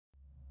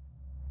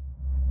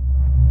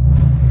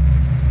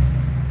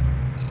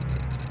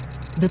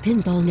The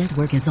Pinball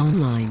Network is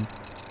online.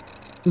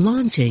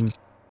 Launching.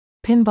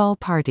 Pinball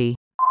Party.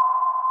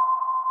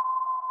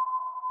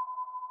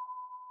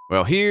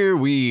 Well, here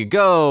we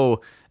go.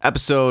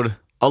 Episode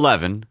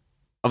 11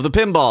 of the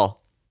Pinball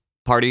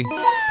Party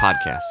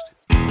Podcast.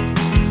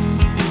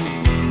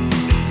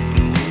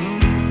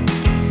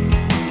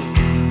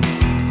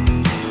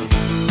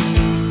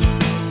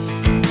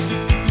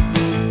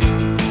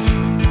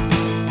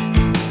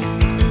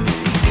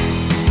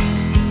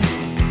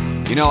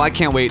 You know, I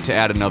can't wait to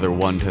add another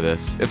one to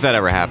this, if that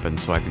ever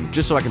happens, so I can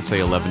say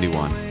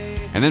 11-1.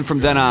 And then from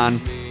then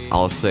on,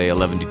 I'll say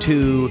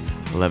 11-2,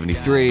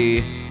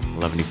 11-3,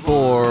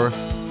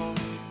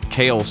 11-4,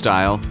 Kale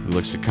style, who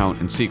likes to count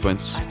in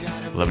sequence,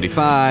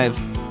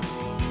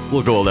 11-5,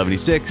 we'll go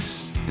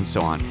 11-6, and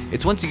so on.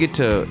 It's once you get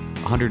to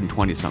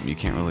 120 something, you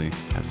can't really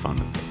have fun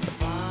with it.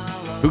 But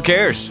who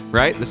cares,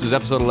 right? This is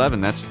episode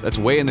 11. That's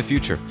way in the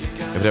future,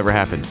 if it ever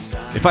happens.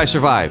 If I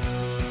survive,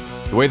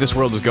 the way this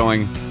world is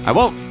going, I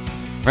won't.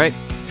 Right?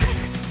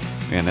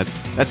 Man,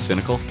 that's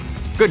cynical.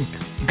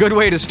 Good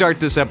way to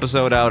start this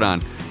episode out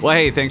on. Well,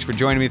 hey, thanks for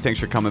joining me. Thanks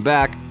for coming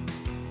back.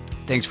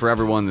 Thanks for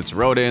everyone that's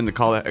wrote in.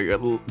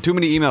 Too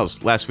many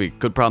emails last week.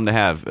 Good problem to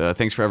have.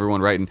 Thanks for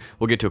everyone writing.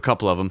 We'll get to a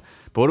couple of them.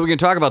 But what are we going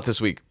to talk about this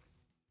week?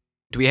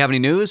 Do we have any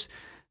news?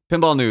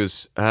 Pinball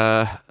news.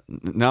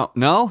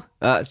 No.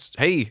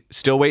 Hey,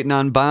 still waiting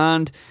on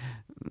Bond.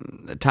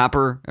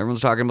 Topper.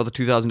 Everyone's talking about the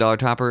 $2,000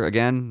 topper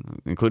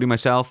again, including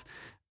myself.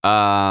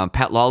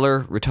 Pat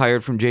Lawler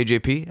retired from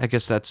JJP. I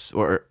guess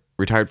or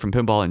retired from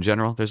pinball in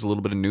general. There's a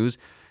little bit of news.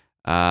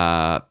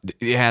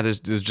 There's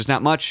just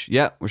not much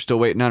yet. We're still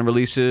waiting on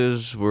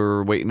releases.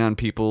 We're waiting on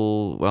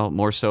people, well,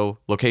 more so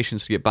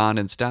locations to get Bond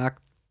in stock.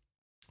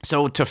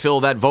 So to fill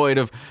that void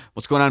of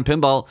what's going on in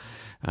pinball,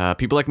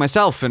 people like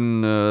myself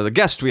and the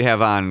guest we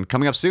have on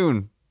coming up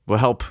soon will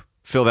help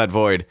fill that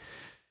void.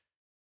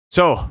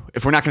 So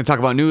if we're not going to talk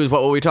about news,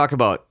 what will we talk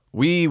about?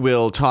 We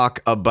will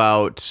talk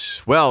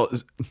about, well,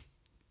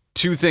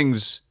 two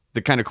things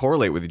that kind of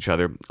correlate with each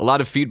other. A lot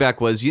of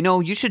feedback was,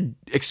 you should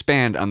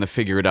expand on the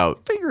figure it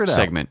out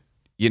segment.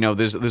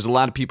 There's a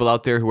lot of people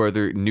out there who are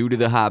either new to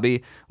the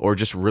hobby or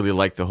just really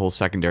like the whole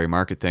secondary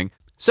market thing.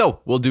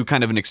 So we'll do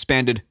kind of an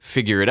expanded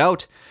figure it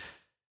out.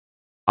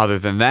 Other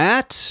than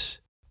that,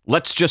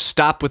 let's just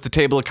stop with the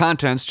table of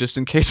contents just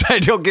in case I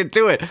don't get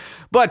to it.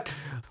 But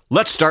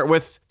let's start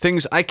with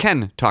things I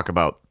can talk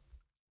about.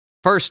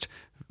 First,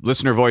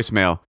 listener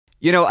voicemail.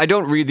 I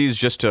don't read these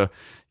just to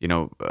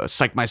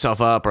psych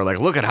myself up or like,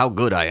 look at how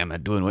good I am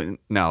at doing what.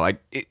 No,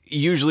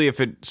 usually if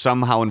it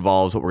somehow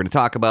involves what we're going to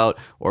talk about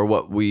or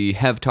what we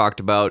have talked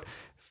about,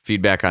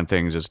 feedback on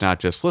things, it's not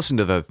just listen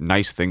to the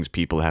nice things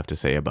people have to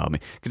say about me.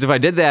 Because if I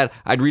did that,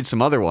 I'd read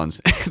some other ones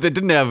that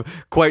didn't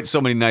have quite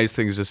so many nice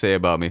things to say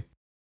about me.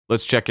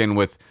 Let's check in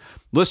with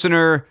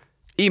listener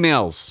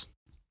emails.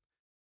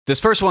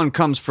 This first one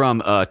comes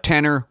from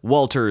Tanner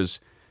Walters,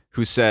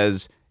 who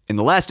says, in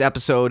the last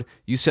episode,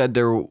 you said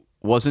there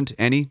wasn't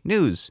any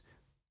news.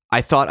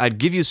 I thought I'd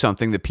give you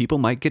something that people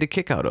might get a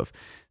kick out of.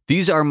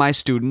 These are my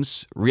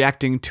students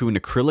reacting to an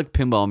acrylic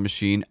pinball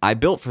machine I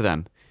built for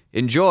them.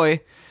 Enjoy.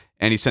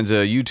 And he sends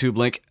a YouTube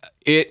link.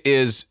 It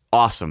is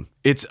awesome.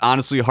 It's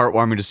honestly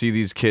heartwarming to see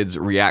these kids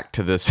react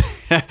to this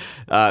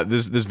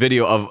this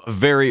video of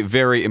very,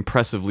 very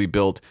impressively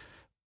built,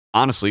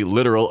 honestly,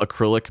 literal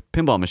acrylic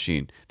pinball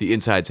machine. The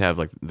insides have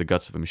like the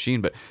guts of a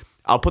machine, but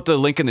I'll put the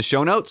link in the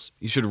show notes.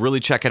 You should really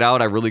check it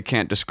out. I really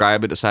can't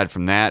describe it aside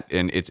from that.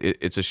 And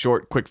it's a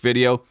short, quick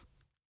video.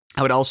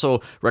 I would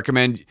also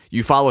recommend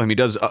you follow him. He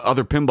does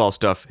other pinball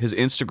stuff. His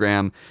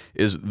Instagram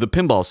is The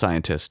Pinball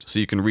Scientist. So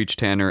you can reach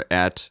Tanner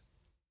at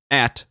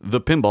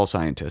The Pinball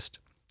Scientist.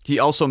 He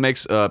also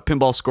makes a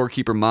Pinball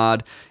Scorekeeper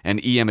mod and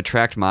EM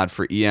Attract mod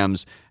for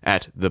EMs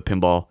at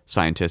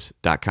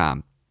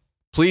thepinballscientist.com.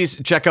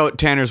 Please check out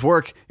Tanner's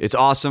work. It's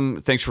awesome.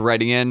 Thanks for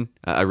writing in.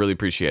 I really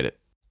appreciate it.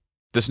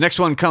 This next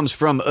one comes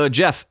from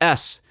Jeff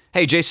S.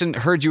 Hey, Jason,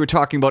 heard you were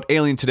talking about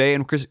Alien today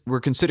and we're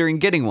considering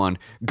getting one.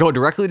 Go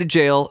directly to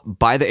jail,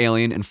 buy the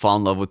Alien, and fall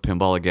in love with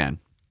pinball again.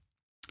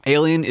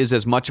 Alien is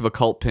as much of a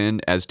cult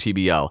pin as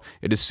TBL.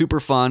 It is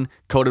super fun,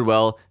 coded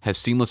well, has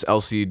seamless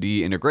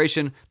LCD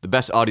integration, the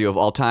best audio of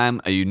all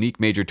time, a unique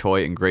major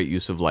toy, and great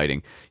use of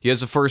lighting. He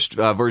has the first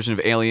version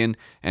of Alien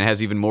and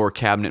has even more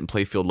cabinet and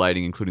playfield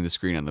lighting, including the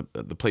screen on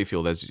the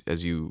playfield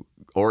as you,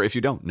 or if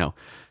you don't know.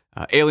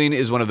 Alien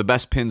is one of the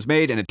best pins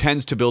made, and it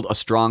tends to build a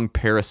strong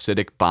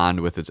parasitic bond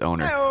with its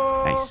owner.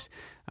 Hello. Nice.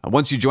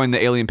 Once you join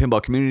the Alien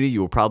pinball community,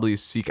 you will probably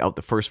seek out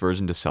the first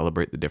version to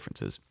celebrate the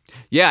differences.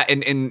 Yeah,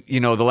 and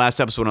the last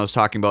episode when I was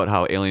talking about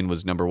how Alien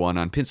was number one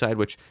on Pinside,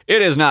 which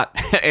it is not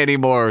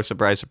anymore,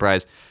 surprise,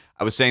 surprise.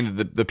 I was saying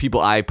that the people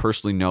I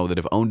personally know that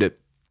have owned it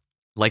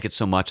like it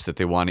so much that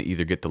they want to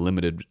either get the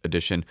limited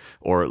edition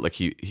or, like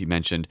he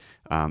mentioned,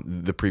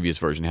 the previous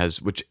version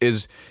has, which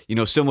is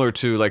similar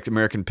to like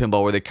American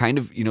Pinball, where they kind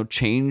of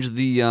change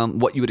the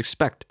what you would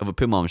expect of a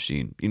pinball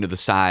machine, the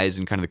size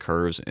and kind of the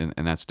curves and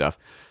that stuff.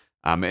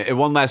 And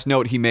one last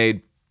note he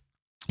made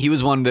He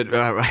was one that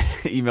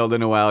emailed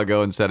in a while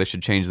ago and said I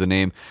should change the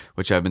name,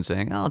 which I've been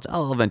saying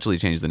I'll eventually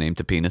change the name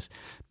to Penis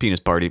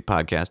Party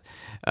Podcast.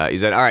 He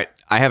said, all right,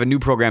 I have a new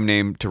program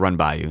name to run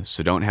by you,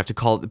 so don't have to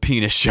call it the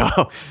Penis Show.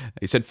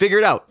 He said, figure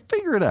it out.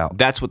 Figure it out.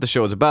 That's what the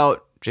show is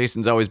about.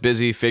 Jason's always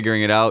busy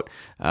figuring it out.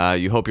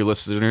 You hope your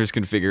listeners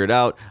can figure it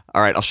out.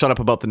 All right, I'll shut up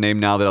about the name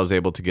now that I was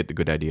able to get the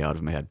good idea out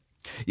of my head.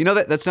 You know,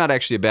 that's not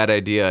actually a bad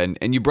idea,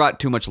 and you brought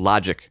too much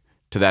logic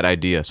to that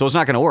idea, so it's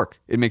not going to work.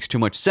 It makes too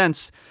much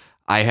sense.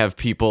 I have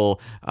people,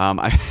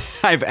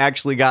 I've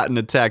actually gotten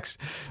a text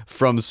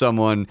from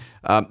someone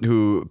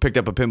who picked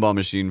up a pinball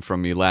machine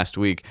from me last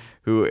week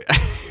who,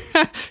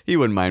 he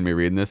wouldn't mind me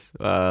reading this.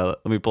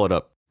 Let me pull it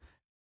up.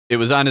 It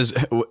was on his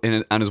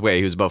way.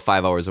 He was about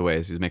 5 hours away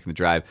as he was making the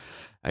drive.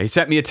 He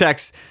sent me a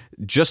text,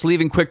 just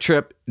leaving Quick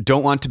Trip,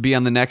 don't want to be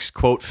on the next,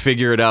 quote,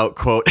 figure it out,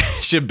 quote,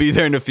 should be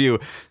there in a few.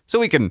 So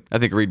we can, I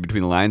think, read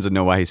between the lines and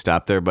know why he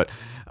stopped there. But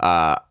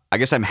I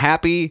guess I'm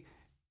happy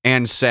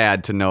and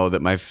sad to know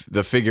that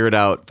the figure it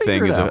out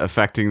thing is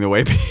affecting the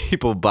way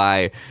people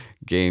buy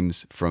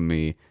games from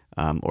me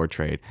or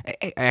trade.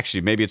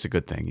 Actually, maybe it's a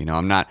good thing. You know,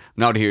 I'm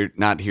not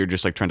here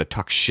just like trying to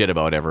talk shit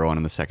about everyone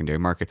in the secondary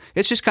market.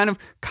 It's just kind of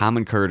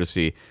common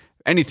courtesy.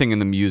 Anything in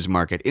the used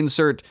market,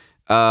 insert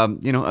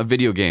a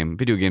video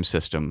game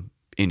system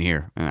in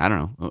here. I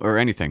don't know, or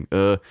anything.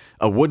 A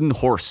wooden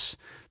horse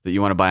that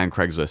you want to buy on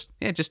Craigslist.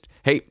 Yeah, just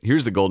hey,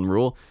 here's the golden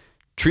rule: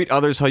 treat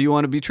others how you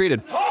want to be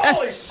treated.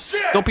 Holy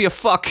shit! Don't be a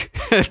fuck.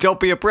 Don't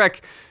be a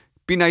prick.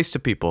 Be nice to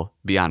people.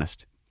 Be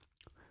honest.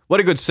 What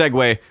a good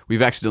segue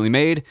we've accidentally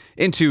made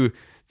into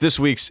this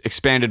week's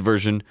expanded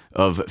version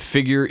of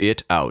Figure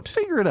It Out.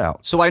 Figure it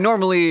out. So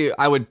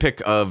I would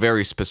pick a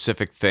very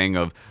specific thing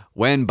of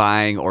when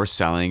buying or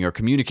selling or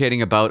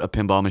communicating about a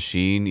pinball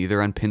machine,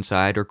 either on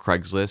Pinside or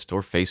Craigslist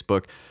or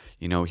Facebook.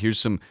 You know, here's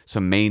some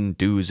main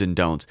do's and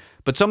don'ts.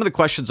 But some of the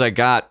questions I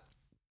got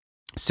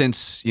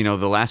since, the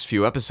last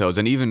few episodes,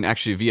 and even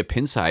actually via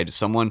Pinside,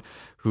 someone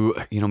who,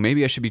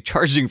 maybe I should be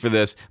charging for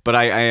this, but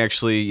I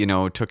actually,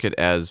 took it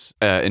as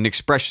an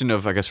expression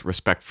of, I guess,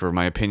 respect for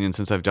my opinion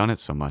since I've done it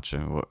so much,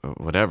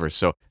 whatever.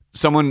 So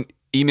someone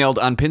emailed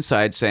on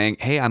Pinside saying,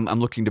 hey, I'm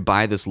looking to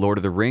buy this Lord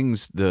of the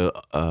Rings. The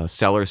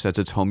seller says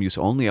it's home use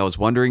only. I was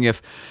wondering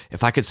if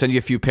I could send you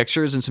a few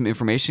pictures and some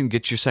information,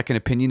 get your second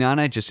opinion on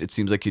it. It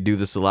seems like you do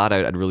this a lot.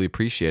 I'd really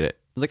appreciate it.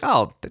 I was like,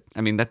 oh, I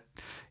mean,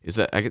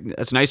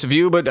 that's nice of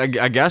you, but I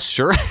guess,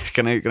 sure.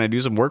 Can I do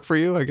some work for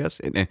you, I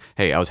guess? And,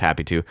 hey, I was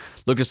happy to.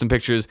 Looked at some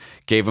pictures,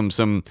 gave them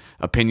some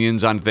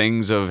opinions on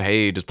things of,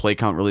 hey, does play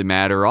count really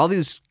matter? All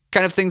these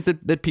kind of things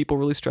that people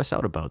really stress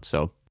out about.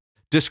 So,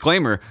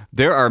 disclaimer,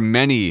 there are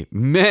many,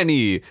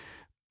 many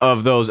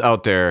of those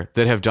out there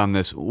that have done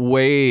this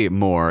way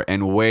more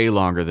and way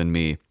longer than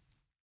me.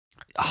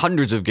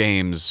 Hundreds of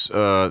games,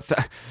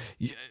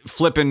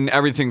 flipping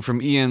everything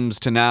from EMs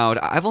to now.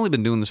 I've only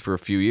been doing this for a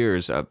few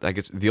years. I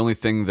guess the only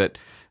thing that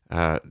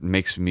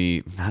makes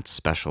me not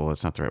special,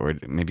 that's not the right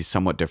word, maybe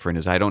somewhat different,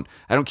 is I don't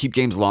keep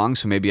games long,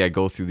 so maybe I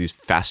go through these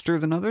faster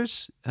than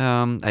others.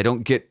 I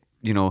don't get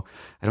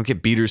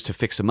beaters to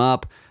fix them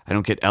up. I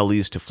don't get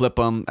LEs to flip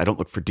them. I don't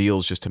look for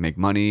deals just to make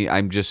money.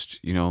 I'm just,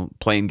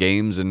 playing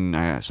games,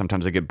 and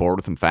sometimes I get bored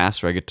with them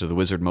fast, or I get to the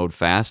wizard mode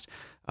fast.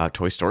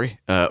 Toy Story,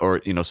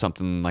 or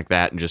something like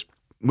that, and just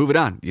move it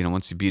on.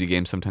 Once you beat a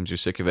game, sometimes you're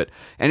sick of it.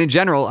 And in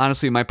general,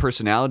 honestly, my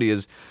personality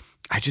is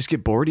I just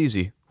get bored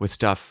easy with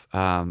stuff.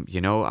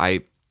 You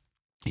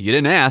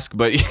didn't ask,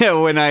 but yeah,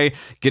 when I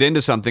get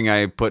into something,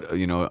 I put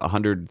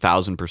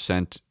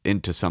 100,000%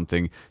 into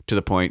something to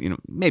the point.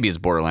 Maybe it's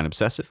borderline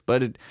obsessive,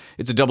 but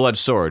it's a double-edged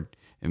sword.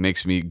 It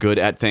makes me good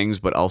at things,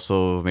 but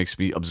also makes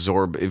me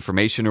absorb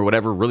information or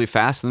whatever really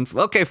fast. And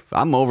then, okay,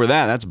 I'm over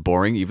that. That's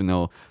boring. Even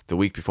though the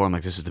week before I'm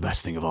like, this is the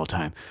best thing of all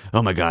time.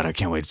 Oh my God, I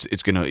can't wait.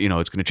 It's gonna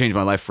change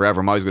my life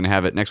forever. I'm always gonna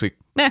have it. Next week,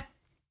 get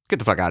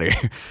the fuck out of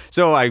here.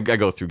 So I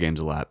go through games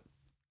a lot,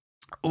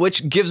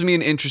 which gives me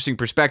an interesting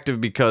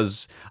perspective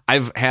because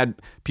I've had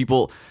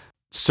people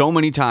so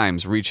many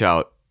times reach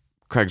out,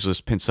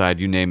 Craigslist, Pinside,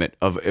 you name it,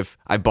 of if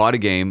I bought a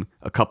game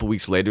a couple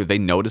weeks later, they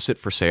notice it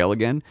for sale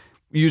again.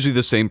 Usually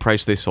the same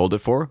price they sold it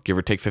for, give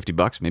or take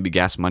 $50, maybe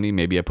gas money,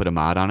 maybe I put a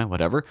mod on it,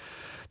 whatever.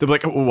 They'll be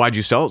like, well, why'd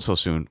you sell it so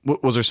soon?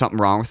 Was there something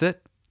wrong with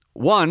it?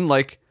 One,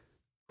 like,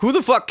 who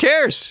the fuck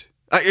cares?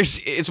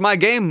 It's my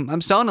game.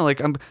 I'm selling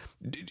it.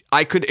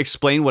 I could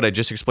explain what I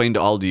just explained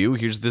to all of you.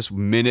 Here's this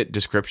minute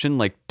description.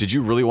 Like, did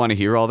you really want to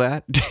hear all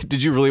that?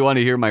 Did you really want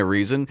to hear my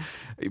reason?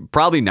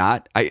 Probably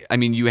not. I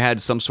mean, you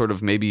had some sort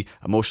of maybe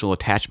emotional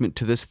attachment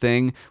to this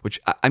thing,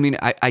 which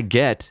I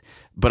get.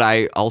 But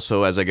I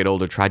also, as I get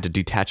older, tried to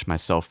detach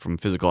myself from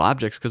physical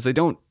objects because they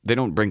don't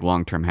bring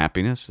long-term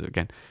happiness.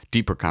 Again,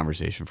 deeper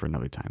conversation for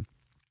another time.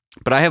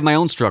 But I have my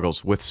own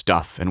struggles with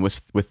stuff and with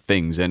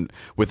things and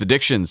with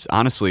addictions,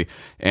 honestly.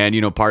 And,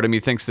 part of me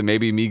thinks that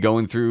maybe me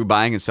going through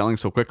buying and selling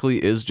so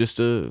quickly is just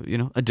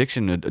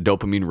addiction, a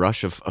dopamine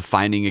rush of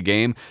finding a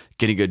game,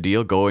 getting a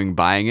deal,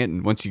 buying it.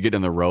 And once you get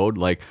on the road,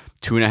 like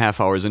 2.5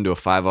 hours into a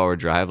 5-hour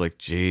drive, like,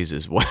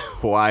 Jesus,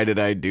 why did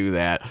I do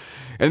that?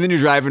 And then you're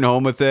driving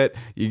home with it.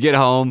 You get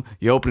home,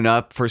 you open it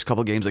up, first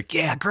couple games, like,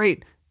 yeah,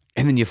 great.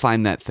 And then you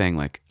find that thing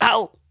like,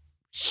 oh,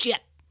 shit.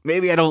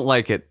 Maybe I don't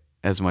like it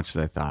as much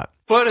as I thought.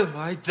 What have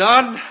I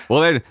done?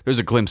 Well, there's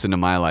a glimpse into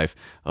my life,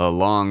 a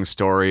long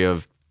story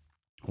of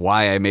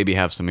why I maybe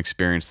have some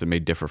experience that may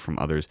differ from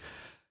others.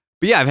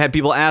 But yeah, I've had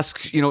people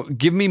ask,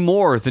 give me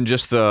more than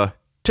just the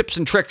tips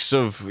and tricks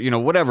of,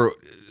 whatever.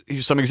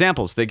 Here's some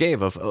examples they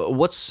gave of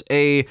what's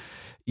a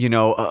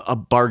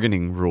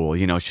bargaining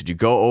rule. Should you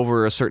go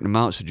over a certain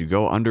amount? Should you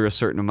go under a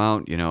certain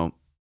amount?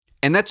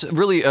 And that's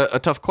really a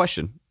tough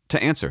question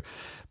to answer.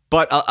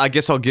 But I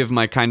guess I'll give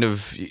my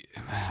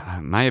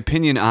my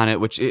opinion on it,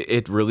 which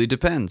it really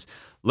depends.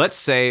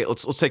 Let's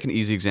take an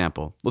easy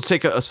example. Let's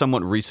take a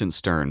somewhat recent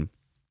Stern.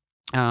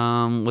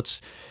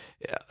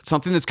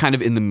 Something that's kind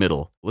of in the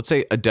middle. Let's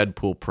say a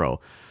Deadpool Pro.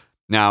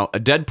 Now, a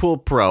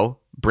Deadpool Pro,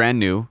 brand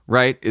new,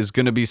 right, is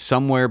going to be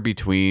somewhere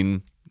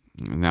between,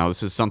 now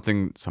this is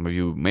something some of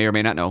you may or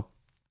may not know,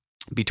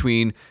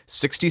 between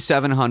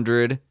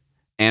 $6,700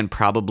 and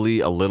probably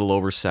a little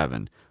over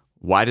 $7,000.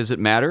 Why does it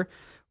matter?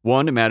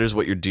 1, it matters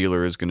what your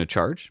dealer is going to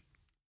charge.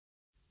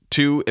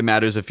 2, it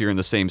matters if you're in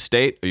the same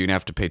state. Are you going to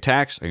have to pay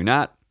tax? Are you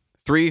not?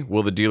 3,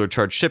 will the dealer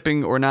charge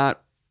shipping or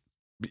not?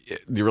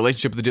 The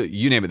relationship with the dealer,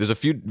 you name it. There's a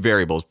few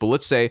variables, but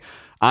let's say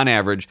on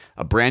average,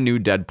 a brand new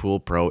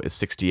Deadpool Pro is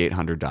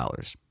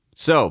 $6,800.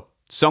 So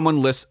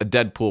someone lists a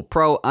Deadpool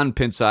Pro on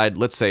Pinside.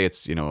 Let's say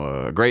it's,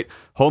 a great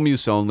home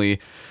use only,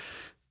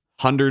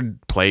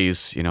 100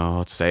 plays,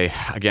 let's say,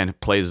 again,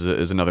 plays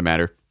is another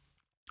matter.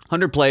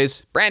 100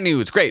 plays, brand new,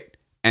 it's great.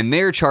 And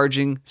they're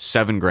charging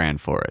 $7,000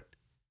 for it.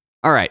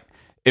 All right.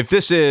 If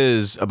this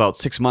is about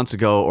 6 months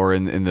ago or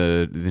in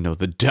the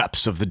the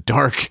depths of the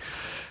dark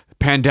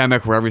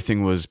pandemic where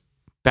everything was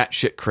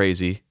batshit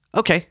crazy,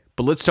 okay.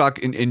 But let's talk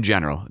in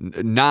general,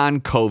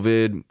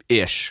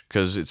 non-COVID-ish,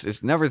 because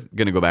it's never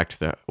going to go back to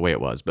the way it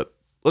was. But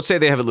let's say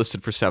they have it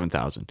listed for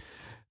 $7,000.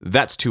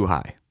 That's too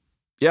high.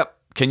 Yep.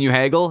 Can you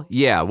haggle?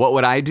 Yeah. What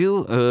would I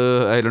do?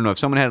 I don't know. If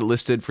someone had it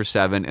listed for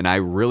 $7,000 and I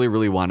really,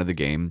 really wanted the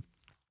game,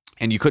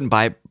 and you couldn't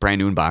buy it brand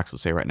new in box,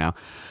 let's say right now,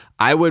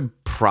 I would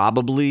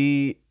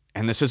probably,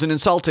 and this isn't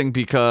insulting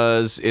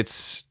because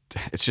it's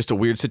just a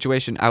weird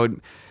situation, I would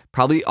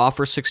probably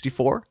offer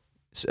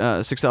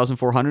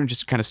 6,400, just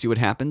to kind of see what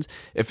happens.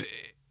 If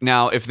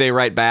they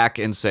write back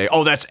and say,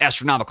 oh, that's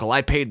astronomical,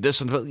 I paid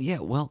this, yeah,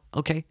 well,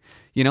 okay.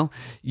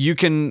 You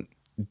can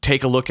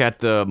take a look at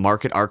the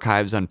market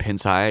archives on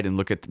Pinside and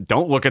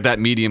don't look at that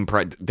medium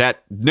price.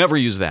 Never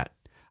use that.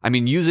 I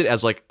mean, use it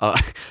as like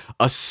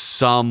a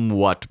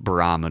somewhat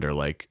barometer,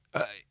 like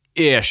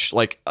ish,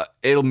 like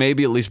it'll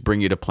maybe at least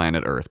bring you to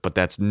planet Earth, but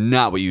that's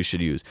not what you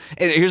should use.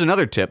 And here's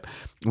another tip.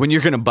 When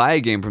you're going to buy a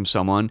game from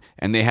someone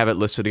and they have it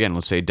listed again,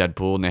 let's say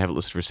Deadpool, and they have it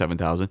listed for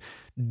 $7,000,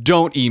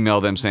 don't email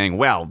them saying,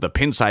 well, the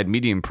Pinside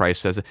medium price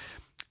says it.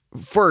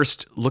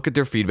 First, look at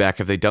their feedback.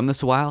 Have they done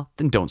this a while?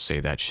 Then don't say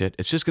that shit.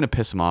 It's just going to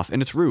piss them off,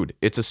 and it's rude.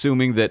 It's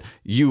assuming that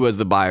you as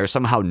the buyer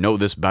somehow know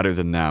this better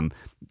than them.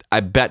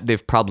 I bet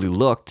they've probably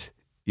looked,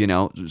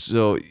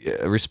 so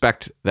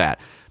respect that.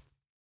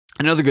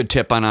 Another good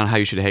tip on how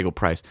you should haggle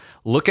price.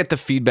 Look at the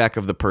feedback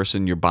of the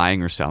person you're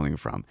buying or selling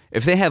from.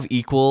 If they have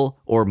equal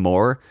or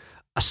more,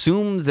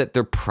 assume that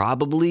they're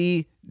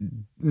probably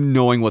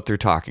knowing what they're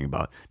talking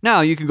about.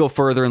 Now, you can go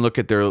further and look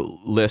at their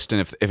list,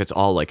 and if it's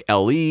all like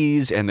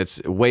LEs and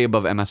it's way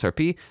above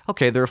MSRP,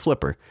 okay, they're a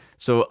flipper.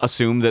 So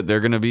assume that they're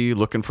going to be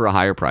looking for a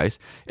higher price.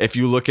 If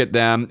you look at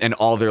them and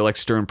all their like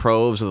Stern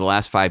Pros of the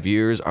last 5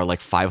 years are like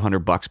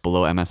 $500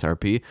 below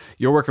MSRP,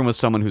 you're working with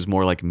someone who's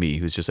more like me,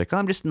 who's just like, oh,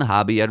 I'm just in the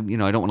hobby. I don't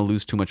want to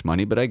lose too much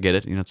money, but I get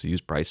it. It's a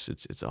used price.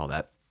 It's all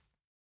that.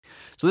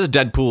 So this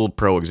Deadpool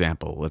Pro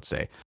example, let's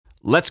say.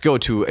 Let's go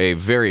to a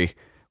very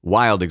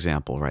wild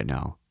example right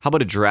now. How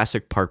about a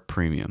Jurassic Park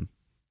Premium?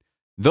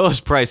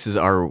 Those prices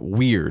are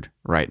weird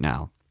right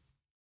now.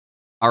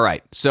 All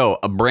right, so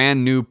a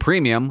brand new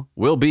premium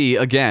will be,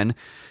 again,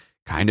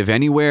 kind of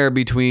anywhere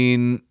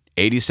between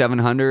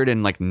 $8,700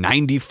 and like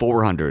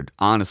 $9,400,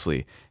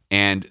 honestly.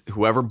 And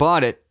whoever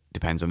bought it,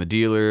 depends on the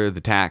dealer,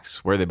 the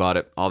tax, where they bought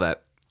it, all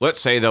that. Let's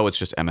say, though, it's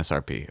just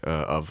MSRP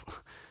of,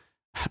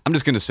 I'm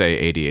just going to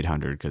say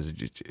 $8,800 because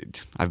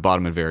I've bought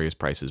them at various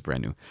prices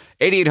brand new.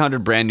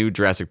 $8,800 brand new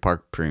Jurassic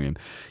Park Premium.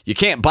 You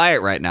can't buy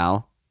it right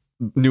now,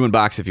 new in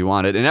box if you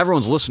want it, and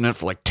everyone's listing it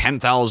for like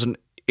 $10,000.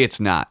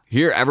 It's not.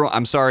 Here,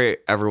 I'm sorry,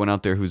 everyone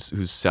out there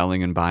who's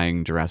selling and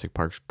buying Jurassic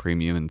Park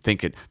Premium and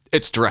think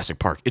it's Jurassic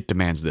Park, it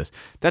demands this.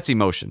 That's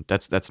emotion.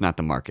 That's not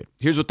the market.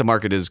 Here's what the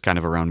market is kind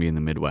of around me in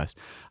the Midwest.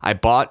 I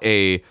bought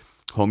a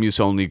home use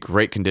only,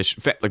 great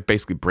condition, like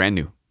basically brand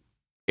new,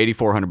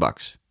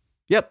 $8,400.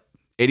 Yep,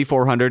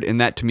 $8,400,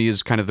 and that to me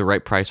is kind of the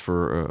right price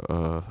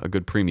for a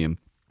good premium.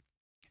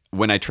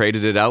 When I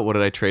traded it out, what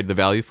did I trade the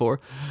value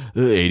for?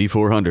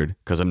 $8,400,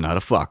 because I'm not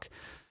a fuck.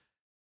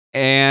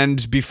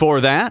 And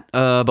before that,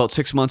 about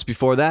 6 months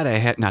before that,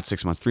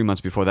 3 months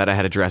before that, I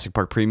had a Jurassic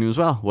Park Premium as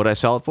well. What did I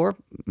sell it for?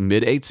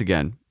 Mid-8s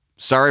again.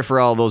 Sorry for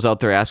all those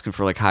out there asking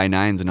for like high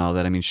 9s and all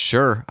that. I mean,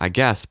 sure, I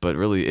guess, but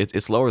really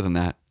it's lower than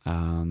that.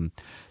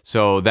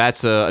 So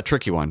that's a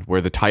tricky one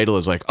where the title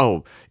is like,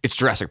 oh, it's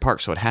Jurassic Park,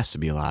 so it has to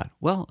be a lot.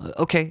 Well,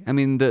 okay. I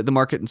mean, the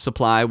market and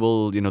supply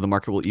will, the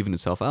market will even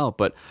itself out.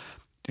 But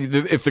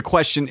if the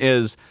question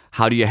is,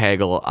 how do you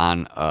haggle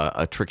on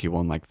a tricky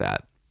one like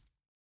that?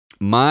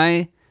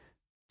 My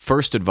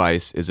first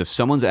advice is if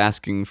someone's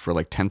asking for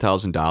like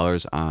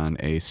 $10,000 on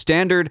a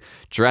standard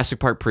Jurassic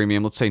Park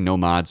premium, let's say no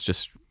mods,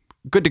 just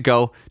good to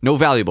go, no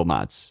valuable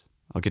mods.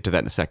 I'll get to that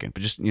in a second,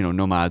 but just,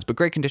 no mods, but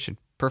great condition.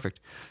 Perfect.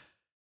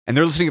 And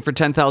they're listing it for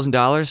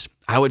 $10,000.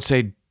 I would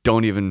say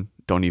don't even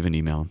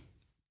email them.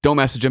 Don't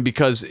message them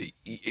because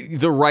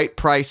the right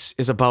price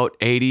is about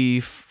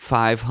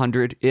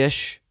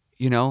 $8,500-ish,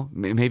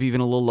 maybe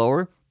even a little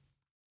lower.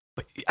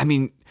 But I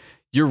mean,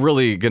 you're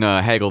really going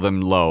to haggle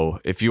them low.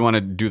 If you want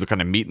to do the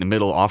kind of meet in the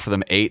middle, offer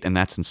them 8, and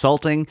that's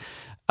insulting,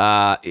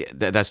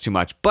 that's too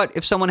much. But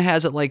if someone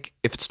has it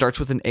if it starts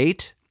with an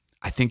 8,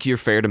 I think you're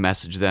fair to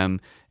message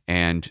them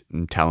and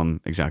tell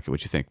them exactly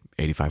what you think,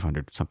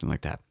 8,500, something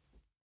like that.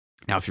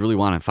 Now, if you really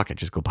want it, fuck it,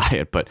 just go buy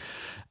it. But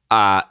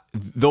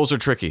those are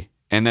tricky.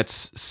 And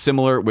that's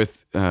similar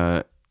with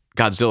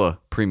Godzilla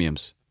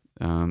premiums.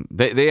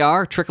 They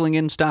are trickling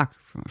in stock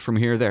from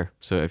here or there.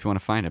 So if you want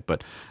to find it.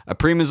 But a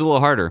premium is a little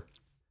harder.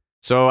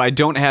 So I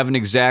don't have an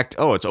exact,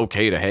 it's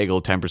okay to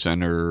haggle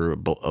 10% or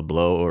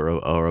below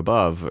or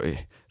above.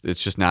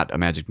 It's just not a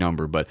magic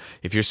number. But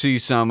if you're seeing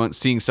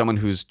someone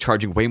who's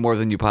charging way more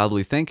than you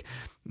probably think,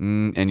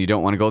 and you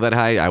don't want to go that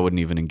high, I wouldn't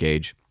even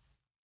engage.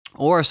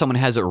 Or if someone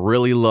has it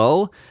really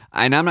low,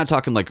 and I'm not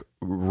talking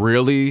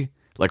really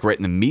right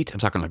in the meat,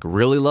 I'm talking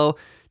really low,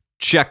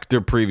 check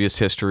their previous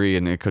history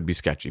and it could be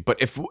sketchy.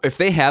 But if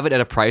they have it at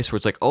a price where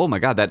it's like, oh my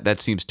God, that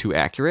seems too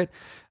accurate,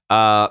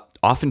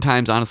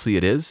 oftentimes, honestly,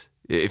 it is.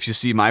 If you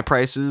see my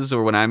prices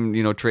or when I'm,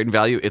 trading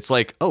value, it's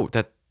like, oh,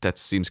 that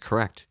seems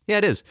correct. Yeah,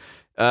 it is.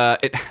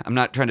 I'm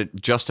not trying to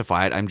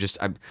justify it. I'm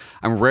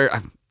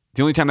rare.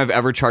 The only time I've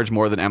ever charged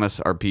more than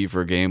MSRP for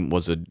a game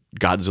was a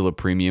Godzilla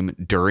premium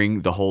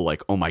during the whole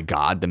oh my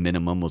God, the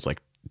minimum was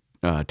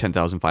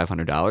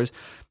 $10,500,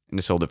 and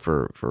I sold it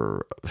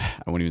for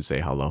I won't even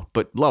say how low,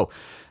 but low.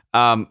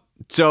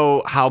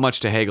 So how much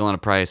to haggle on a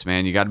price,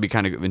 man? You got to be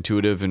kind of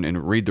intuitive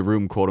and read the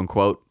room, quote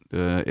unquote,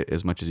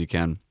 as much as you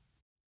can.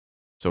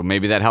 So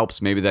maybe that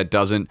helps, maybe that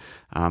doesn't.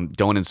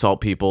 Don't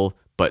insult people,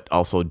 but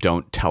also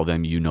don't tell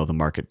them you know the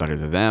market better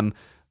than them.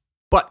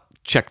 But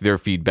check their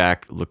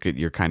feedback, look at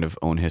your kind of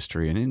own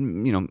history,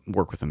 and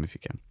work with them if you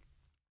can.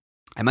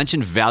 I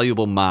mentioned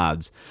valuable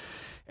mods,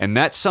 and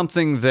that's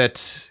something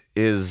that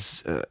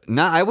is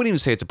not, I wouldn't even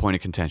say it's a point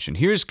of contention.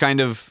 Here's kind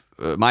of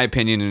my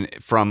opinion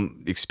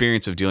from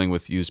experience of dealing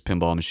with used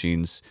pinball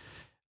machines.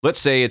 Let's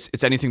say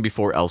it's anything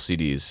before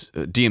LCDs,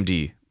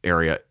 DMD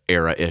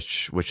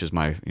era-ish, which is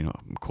my,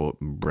 quote,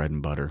 bread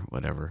and butter,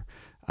 whatever.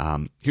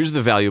 Here's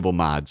the valuable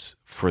mods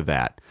for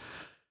that.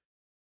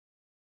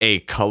 A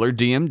color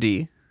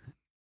DMD,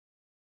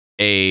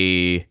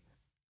 a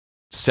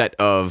set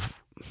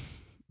of,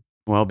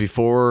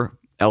 before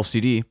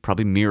LCD,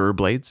 probably mirror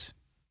blades,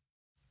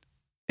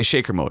 a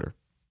shaker motor.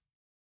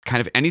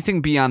 Kind of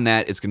anything beyond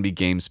that is going to be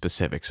game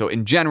specific. So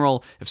in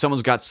general, if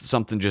someone's got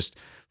something just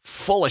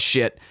full of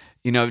shit,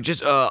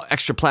 just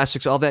extra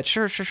plastics, all that,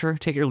 sure,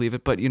 take it or leave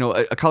it. But,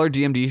 a color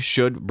DMD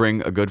should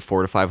bring a good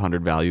 $400 to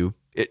 $500 value.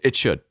 It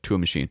should to a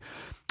machine.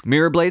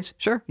 Mirror blades,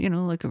 sure,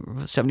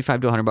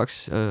 $75 to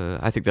 $100.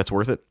 I think that's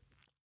worth it.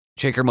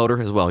 Shaker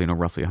motor as well,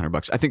 roughly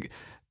 $100. I think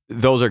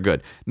those are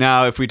good.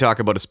 Now, if we talk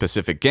about a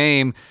specific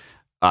game,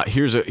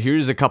 here's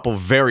a couple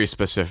very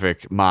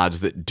specific mods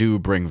that do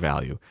bring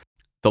value.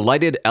 The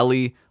lighted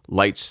LE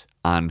lights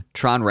on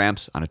Tron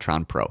ramps on a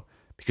Tron Pro.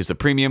 Because the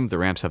premium, the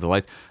ramps have the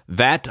lights.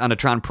 That on a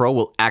Tron Pro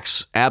will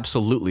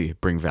absolutely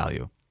bring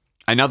value.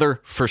 Another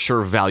for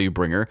sure value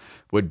bringer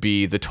would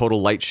be the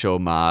Total Light Show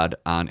mod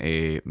on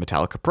a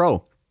Metallica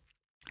Pro.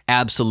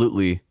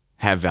 Absolutely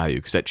have value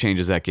because that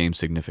changes that game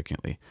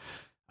significantly.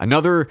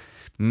 Another,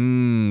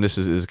 this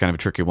is kind of a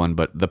tricky one,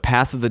 but the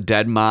Path of the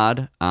Dead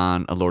mod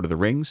on a Lord of the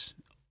Rings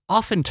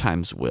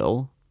oftentimes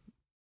will,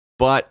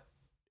 but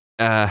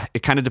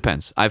it kind of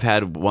depends. I've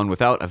had one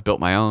without, I've built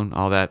my own,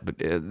 all that, but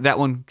that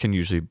one can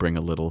usually bring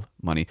a little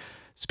money.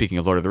 Speaking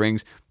of Lord of the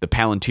Rings, the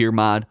Palantir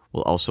mod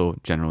will also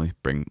generally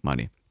bring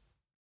money.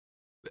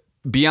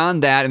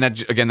 Beyond that, and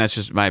that again, that's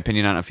just my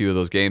opinion on a few of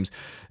those games.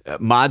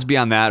 Mods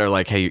beyond that are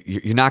like, hey,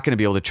 you're not going to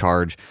be able to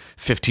charge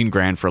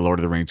 $15,000 for Lord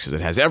of the Rings because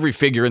it has every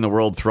figure in the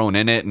world thrown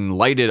in it and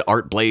lighted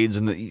art blades,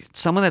 and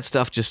some of that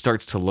stuff just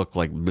starts to look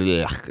like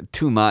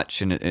too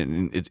much, and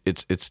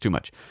it's too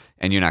much,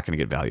 and you're not going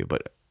to get value.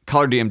 But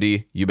color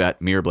DMD, you bet.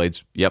 Mirror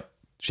blades, yep.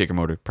 Shaker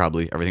motor,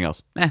 probably. Everything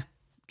else,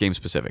 game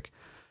specific.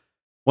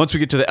 Once we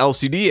get to the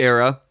LCD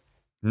era,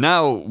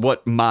 now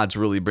what mods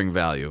really bring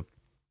value?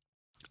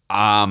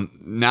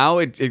 Now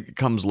it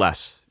comes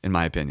less, in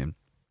my opinion.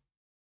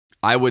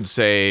 I would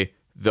say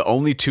the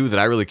only two that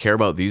I really care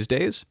about these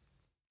days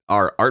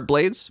are art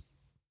blades,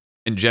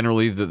 and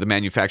generally the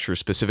manufacturer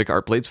specific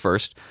art blades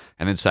first,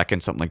 and then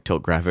second, something like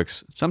tilt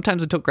graphics.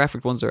 Sometimes the tilt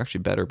graphic ones are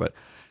actually better, but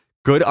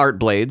good art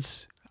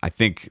blades, I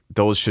think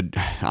those should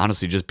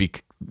honestly just be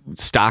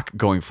stock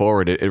going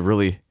forward. It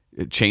really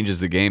changes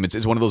the game.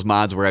 It's one of those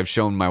mods where I've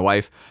shown my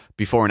wife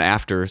before and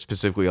after,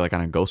 specifically like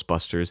on a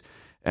Ghostbusters.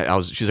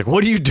 She's like,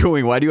 "What are you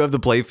doing? Why do you have the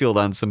playfield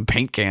on some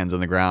paint cans on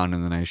the ground?"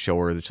 And then I show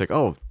her that she's like,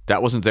 "Oh,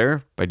 that wasn't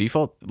there by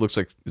default. It looks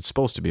like it's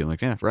supposed to be." I'm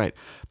like, "Yeah, right."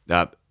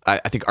 I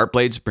think art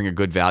blades bring a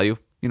good value.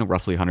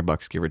 Roughly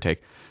 $100, give or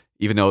take.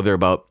 Even though they're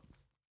about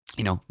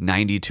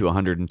 90 to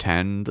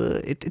 110,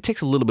 it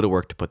takes a little bit of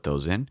work to put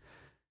those in.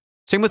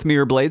 Same with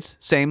mirror blades.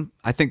 Same.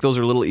 I think those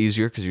are a little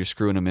easier because you're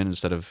screwing them in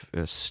instead of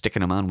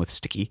sticking them on with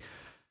sticky.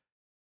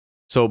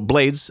 So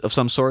blades of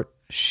some sort.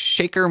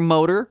 Shaker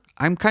motor.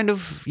 I'm kind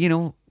of,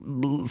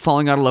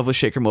 falling out of love with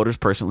shaker motors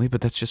personally,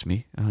 but that's just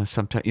me.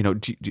 Sometimes,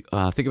 think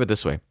of it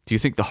this way. Do you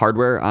think the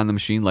hardware on the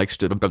machine likes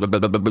to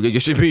you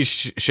should be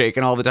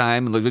shaking all the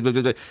time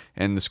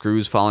and the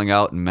screws falling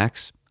out and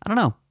mechs? I don't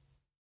know.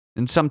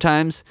 And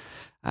sometimes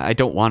I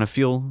don't want to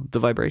feel the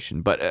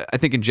vibration, but I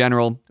think in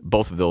general,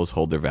 both of those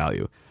hold their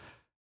value.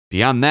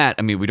 Beyond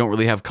that, we don't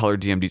really have color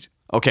DMDs.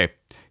 Okay,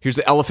 here's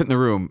the elephant in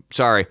the room.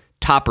 Sorry.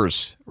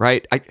 Toppers,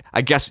 right?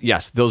 I guess,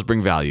 yes, those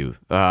bring value.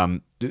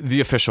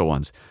 The official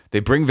ones. They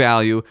bring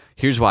value.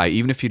 Here's why.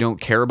 Even if you don't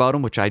care about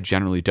them, which I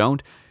generally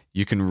don't,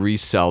 you can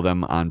resell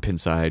them on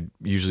Pinside,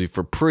 usually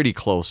for pretty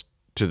close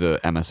to the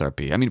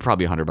MSRP.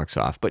 Probably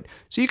 $100 off. But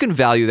so you can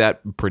value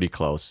that pretty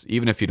close,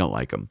 even if you don't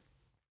like them.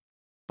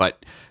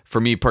 But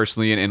for me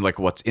personally, and like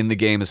what's in the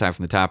game aside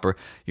from the topper,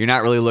 you're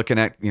not really looking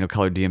at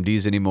colored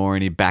DMDs anymore.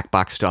 Any back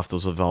box stuff,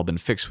 those have all been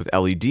fixed with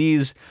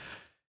LEDs.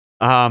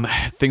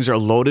 Things are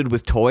loaded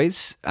with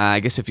toys. I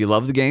guess if you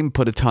love the game,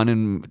 put a ton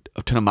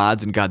of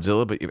mods in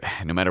Godzilla, but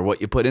no matter what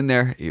you put in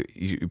there,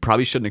 you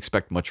probably shouldn't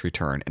expect much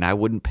return. And I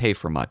wouldn't pay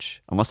for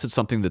much unless it's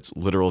something that's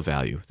literal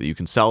value that you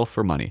can sell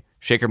for money.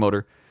 Shaker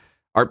motor,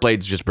 art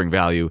blades just bring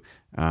value.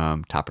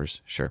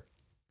 Toppers, sure.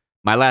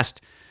 My last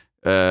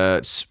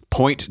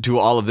point to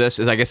all of this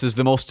is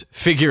the most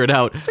figure it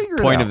out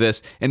point of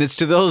this, and it's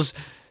to those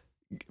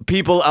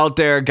people out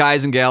there,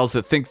 guys and gals,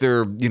 that think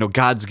they're,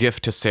 God's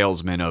gift to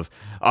salesmen of,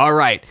 all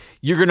right,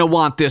 you're going to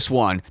want this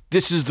one.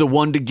 This is the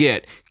one to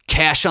get.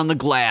 Cash on the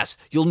glass.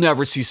 You'll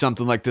never see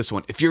something like this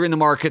one. If you're in the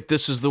market,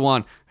 this is the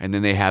one. And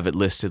then they have it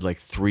listed like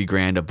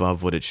 $3,000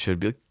 above what it should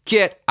be.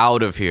 Get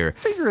out of here.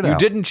 Figure it out. You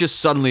didn't just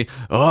suddenly,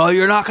 oh,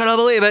 you're not going to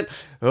believe it.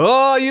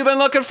 Oh, you've been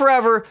looking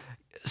forever.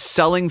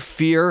 Selling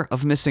fear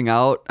of missing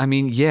out.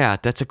 Yeah,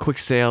 that's a quick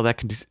sale.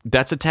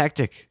 That's a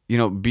tactic.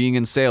 Being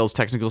in sales,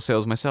 technical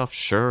sales myself,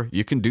 sure,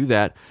 you can do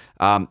that.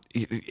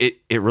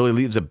 It really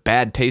leaves a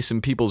bad taste in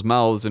people's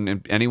mouths,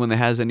 and anyone that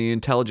has any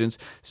intelligence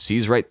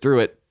sees right through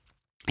it.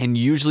 And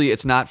usually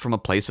it's not from a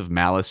place of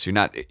malice. You're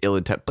not ill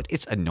intent, but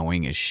it's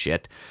annoying as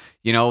shit.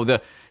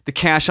 The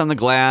cash on the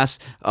glass.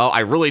 Oh, I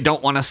really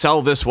don't want to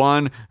sell this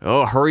one.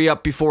 Oh, hurry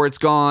up before it's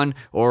gone.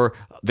 Or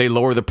they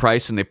lower the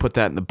price and they put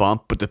that in the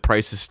bump, but the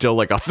price is still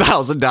like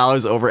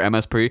 $1,000 over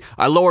MSRP.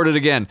 I lowered it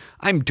again.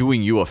 I'm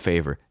doing you a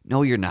favor.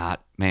 No, you're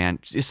not, man.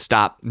 Just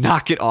stop.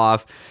 Knock it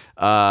off.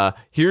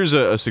 Here's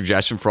a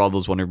suggestion for all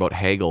those wondering about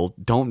haggle.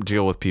 Don't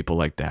deal with people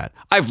like that.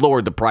 I've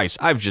lowered the price.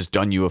 I've just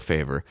done you a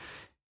favor.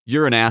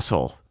 You're an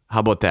asshole.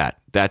 How about that?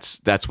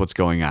 That's what's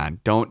going on.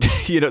 Don't,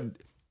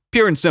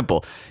 pure and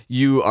simple.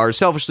 You are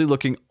selfishly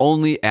looking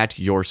only at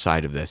your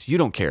side of this. You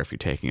don't care if you're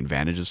taking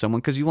advantage of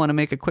someone because you want to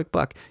make a quick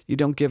buck. You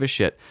don't give a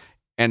shit.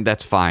 And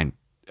that's fine.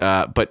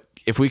 But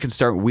if we can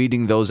start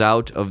weeding those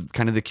out of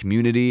kind of the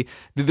community,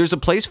 there's a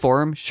place for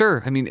them.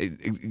 Sure.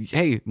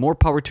 Hey, more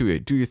power to you.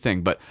 Do your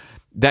thing. But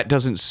that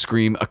doesn't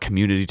scream a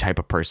community type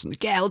of person.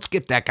 Like, yeah, let's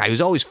get that guy who's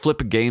always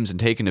flipping games and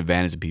taking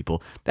advantage of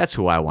people. That's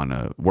who I want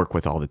to work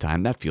with all the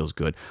time. That feels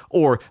good.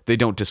 Or they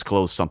don't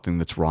disclose something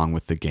that's wrong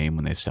with the game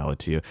when they sell it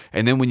to you.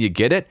 And then when you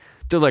get it,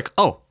 they're like,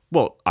 oh,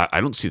 well,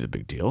 I don't see the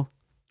big deal.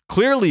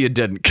 Clearly you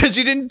didn't, because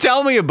you didn't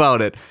tell me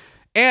about it.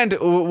 And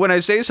when I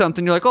say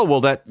something, you're like, oh,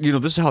 well, that,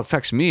 this is how it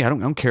affects me. I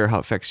don't care how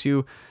it affects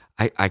you.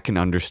 I can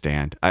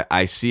understand.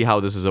 I see how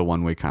this is a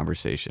one-way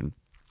conversation.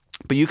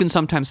 But you can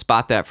sometimes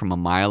spot that from a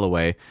mile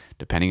away,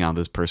 depending on how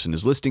this person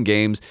is listing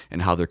games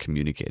and how they're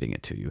communicating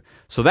it to you.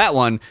 So that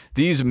one,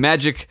 these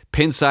magic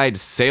Pinside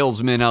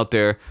salesmen out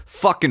there,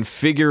 fucking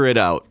figure it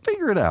out.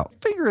 Figure it out.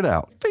 Figure it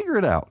out. Figure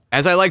it out.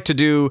 As I like to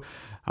do,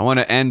 I want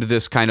to end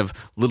this kind of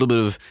little bit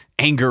of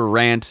anger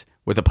rant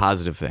with a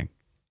positive thing.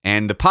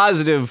 And the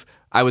positive,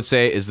 I would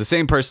say, is the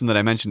same person that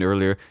I mentioned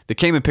earlier that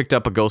came and picked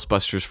up a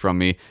Ghostbusters from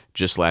me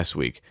just last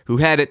week, who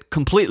had it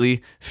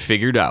completely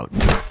figured out.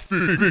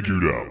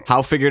 Figured out.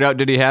 How figured out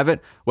did he have it?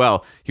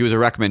 Well, he was a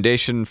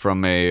recommendation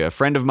from a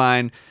friend of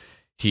mine.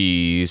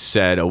 He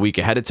said a week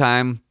ahead of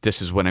time,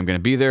 this is when I'm going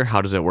to be there.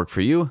 How does that work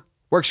for you?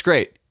 Works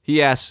great.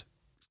 He asks,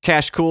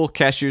 cash cool,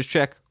 cashier's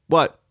check.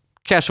 What?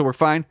 Cash will work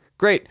fine.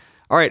 Great.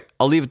 All right,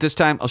 I'll leave it this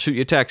time. I'll shoot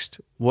you a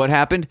text. What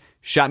happened?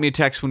 Shot me a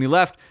text when he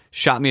left.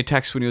 Shot me a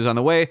text when he was on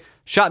the way.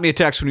 Shot me a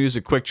text when he was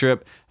at Quick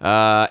Trip.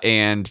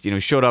 And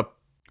showed up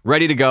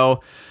ready to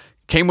go.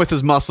 Came with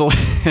his muscle.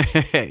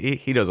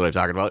 He knows what I'm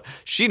talking about.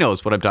 She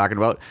knows what I'm talking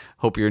about.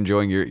 Hope you're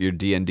enjoying your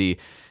D&D.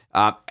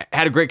 Had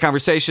a great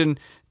conversation.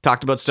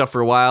 Talked about stuff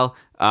for a while.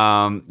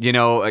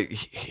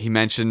 He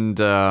mentioned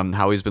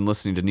how he's been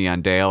listening to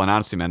Neon Dale, and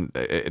honestly, man,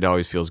 it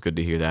always feels good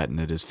to hear that. And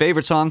that his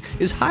favorite song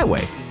is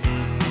Highway.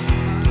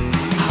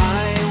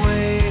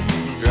 Highway,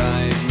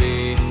 drive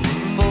me,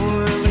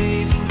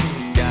 four-leaf,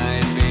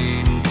 guide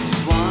me,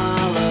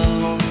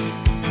 swallow.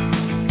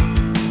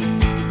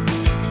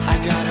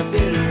 I got a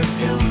bitter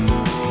pill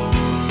for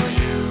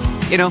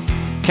you. You know,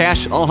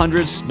 cash, all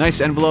hundreds,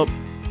 nice envelope,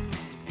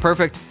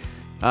 perfect.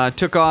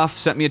 Took off,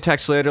 sent me a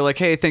text later like,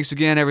 hey, thanks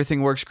again,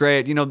 everything works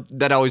great. You know,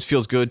 that always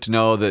feels good to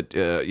know that,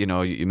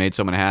 you made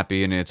someone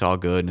happy and it's all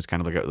good and it's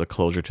kind of like the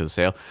closure to the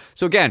sale.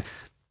 So again,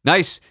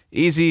 nice,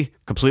 easy,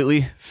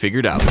 completely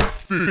figured out.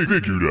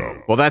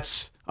 Well,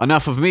 that's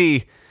enough of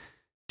me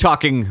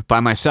talking by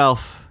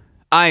myself.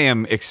 I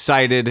am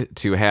excited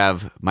to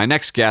have my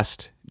next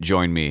guest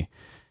join me.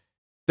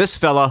 This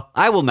fella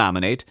I will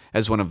nominate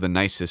as one of the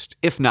nicest,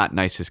 if not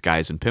nicest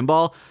guys in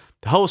pinball.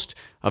 The host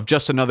of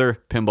Just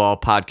Another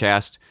Pinball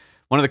podcast,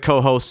 one of the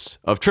co-hosts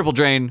of Triple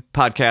Drain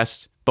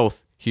podcast,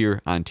 both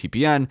here on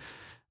TPN,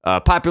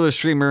 a popular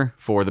streamer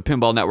for the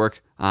Pinball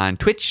Network on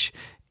Twitch,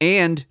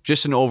 and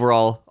just an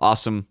overall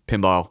awesome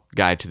pinball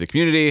guide to the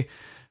community.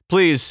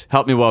 Please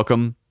help me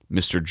welcome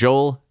Mr.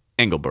 Joel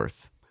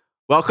Engelberth.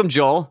 Welcome,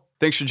 Joel.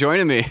 Thanks for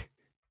joining me.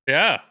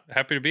 Yeah,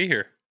 happy to be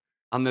here.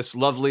 On this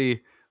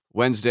lovely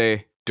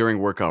Wednesday during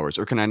work hours,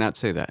 or can I not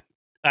say that?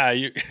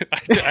 I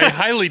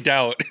highly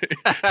doubt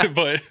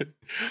but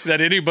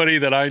that anybody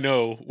that I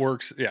know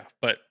works. Yeah,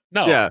 but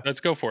no, let's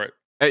go for it.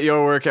 At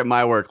your work, at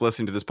my work,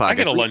 listening to this podcast. I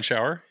get a lunch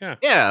hour. Yeah.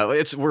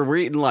 Yeah, we're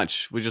eating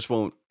lunch. We just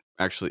won't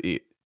actually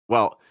eat.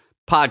 Well,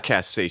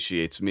 podcast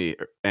satiates me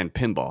and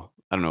pinball.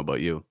 I don't know about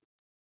you.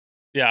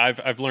 Yeah,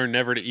 I've learned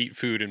never to eat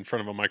food in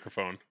front of a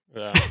microphone.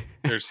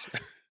 There's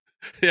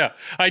yeah,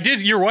 I did.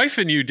 Your wife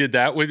and you did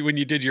that when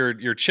you did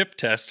your chip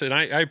test, and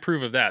I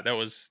approve of that. That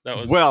was.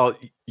 Well,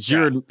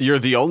 you're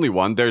the only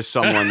one. There's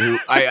someone who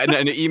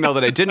an email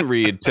that I didn't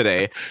read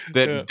today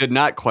that did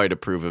not quite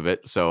approve of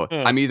it. So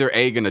I'm either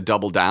going to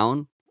double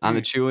down on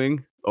the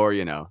chewing, or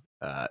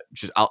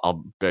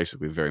I'll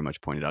basically very much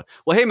point it out.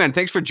 Well, hey man,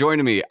 thanks for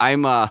joining me.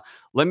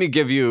 Let me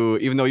give you,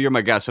 even though you're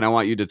my guest and I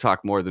want you to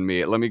talk more than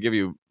me, let me give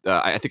you.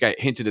 I think I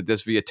hinted at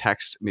this via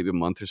text maybe a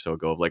month or so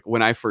ago of like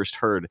when I first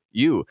heard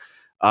you.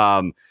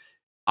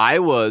 I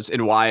was,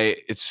 and why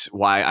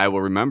I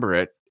will remember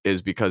it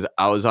is because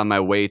I was on my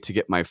way to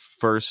get my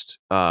first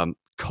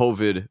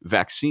COVID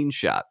vaccine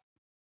shot,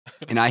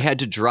 and I had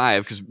to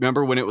drive because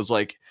remember when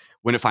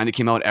it finally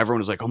came out, everyone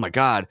was like, "Oh my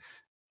god,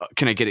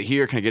 can I get it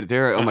here? Can I get it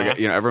there?" Oh my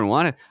god, everyone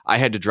wanted. I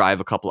had to drive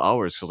a couple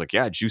hours. So I was like,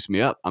 "Yeah, juice me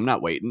up. I'm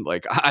not waiting.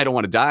 Like I don't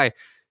want to die."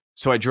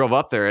 So I drove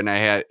up there, and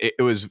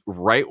it was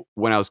right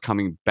when I was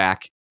coming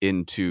back.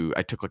 I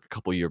took like a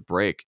couple year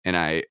break, and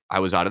I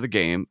was out of the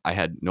game. I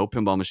had no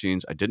pinball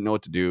machines. I didn't know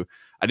what to do.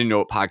 I didn't know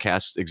what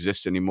podcasts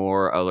exist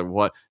anymore. I was like,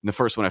 what? And the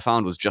first one I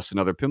found was Just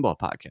Another Pinball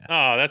podcast.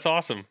 Oh, that's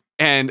awesome.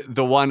 And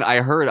the one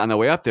I heard on the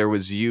way up there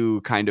was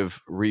you kind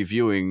of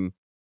reviewing.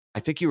 I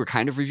think you were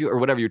kind of reviewing or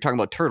whatever. You were talking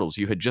about Turtles.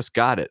 You had just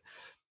got it.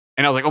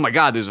 And I was like, oh my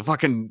God, there's a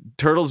fucking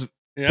Turtles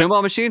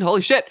pinball machine.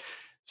 Holy shit.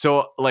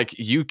 So like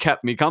you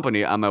kept me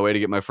company on my way to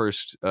get my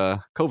first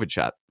COVID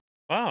shot.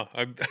 Wow,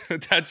 I'm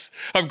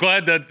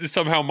glad that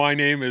somehow my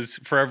name is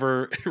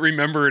forever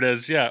remembered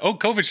as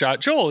COVID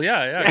shot Joel.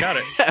 Yeah, got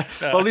it.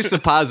 Well, at least the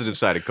positive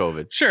side of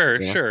COVID. Sure.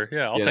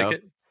 Yeah, I'll take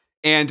it.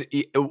 And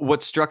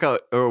what struck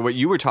out, or what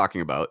you were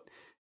talking about,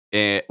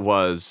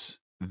 was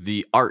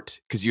the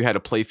art because you had a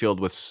playfield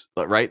with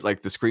right,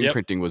 like the screen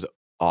printing was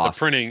off. The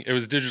printing, it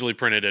was digitally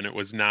printed, and it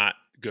was not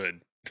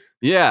good.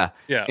 Yeah.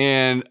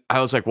 And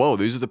I was like, whoa,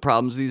 these are the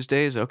problems these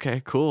days.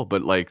 Okay, cool.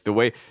 But like the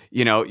way,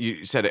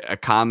 you said a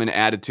common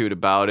attitude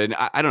about it. And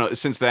I don't know,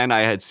 since then I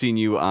had seen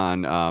you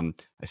on, I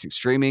think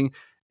streaming.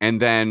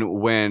 And then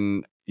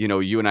when,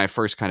 you and I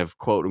first kind of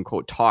quote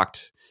unquote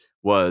talked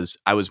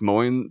I was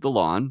mowing the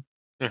lawn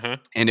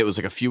and it was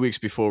like a few weeks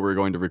before we were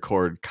going to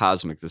record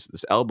Cosmic,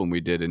 this album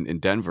we did in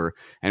Denver.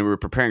 And we were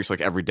preparing so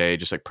like every day,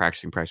 just like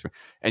practicing.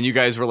 And you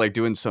guys were like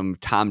doing some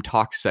Tom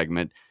Talk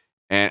segment.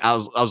 And I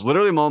was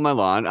literally mowing my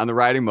lawn on the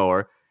riding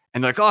mower,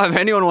 and they're like, oh, if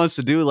anyone wants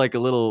to do like a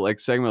little like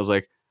segment, I was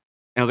like,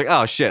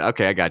 oh shit,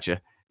 okay, I got you.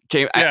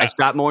 I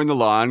stopped mowing the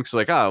lawn because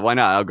like, oh, why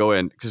not? I'll go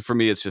in because for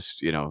me it's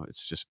just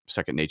it's just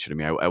second nature to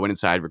me. I went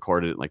inside,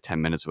 recorded it in like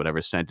 10 minutes or whatever,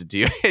 sent it to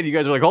you, and you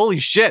guys were like, holy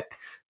shit.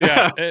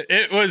 Yeah,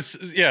 it was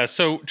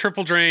So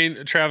Triple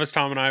Drain, Travis,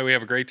 Tom, and I, we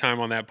have a great time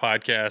on that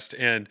podcast,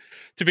 and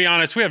to be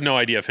honest, we have no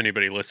idea if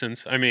anybody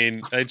listens. I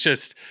mean,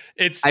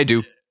 it's I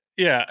do.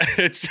 Yeah,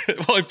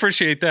 I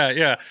appreciate that.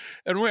 Yeah.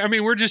 And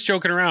we're just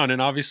joking around.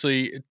 And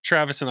obviously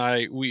Travis and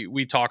I,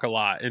 we talk a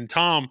lot, and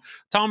Tom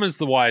is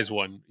the wise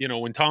one.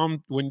 When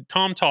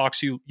Tom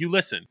talks, you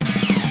listen.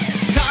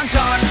 Tom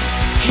talks.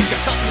 He's got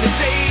something to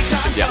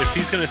say. If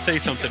he's going to say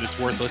something, it's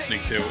worth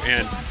listening to.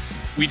 And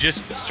we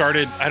just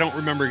started, I don't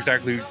remember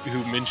exactly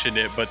who mentioned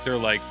it, but they're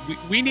like,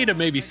 we need to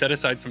maybe set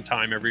aside some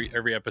time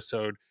every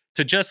episode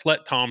to just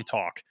let Tom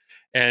talk.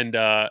 And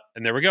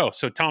there we go.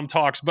 So Tom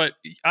talks, but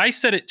I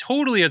said it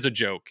totally as a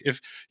joke.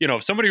 If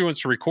somebody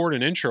wants to record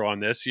an intro on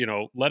this,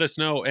 let us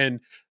know.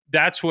 And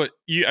that's what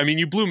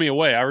you blew me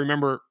away. I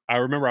remember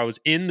I was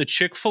in the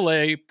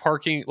Chick-fil-A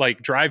parking,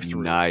 like drive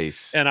through,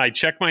 Nice. and I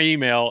checked my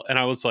email and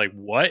I was like,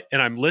 what?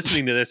 And I'm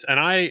listening to this and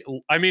I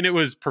mean, it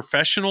was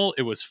professional.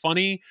 It was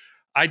funny.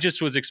 I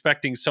just was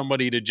expecting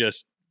somebody to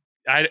just,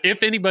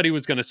 if anybody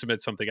was going to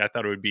submit something, I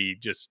thought it would be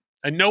just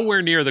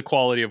nowhere near the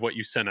quality of what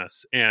you sent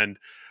us. And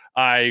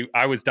I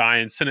was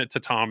dying, sent it to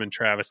Tom and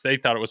Travis. They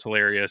thought it was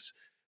hilarious.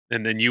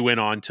 And then you went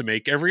on to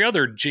make every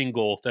other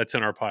jingle that's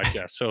in our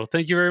podcast. So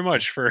thank you very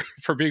much for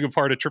being a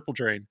part of Triple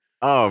Drain.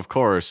 Oh, of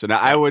course. And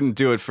I wouldn't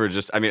do it for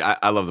just, I mean,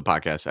 I love the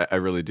podcast. I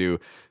really do.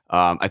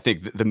 I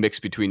think the mix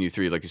between you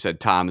three, like you said,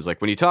 Tom is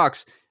like, when he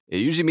talks, it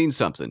usually means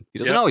something. He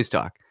doesn't always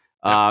talk.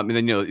 And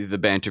then, the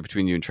banter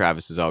between you and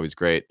Travis is always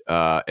great.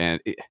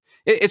 And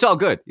it's all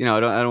good. I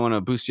don't want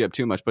to boost you up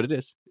too much, but it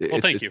is.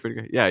 Thank you.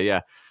 Pretty good. Yeah, yeah.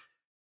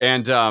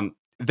 And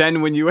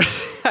then when you're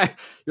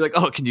like,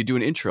 oh, can you do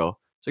an intro?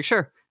 It's like,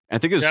 sure. And I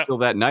think it was still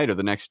that night or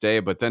the next day.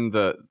 But then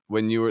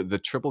when you were the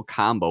triple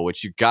combo,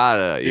 which you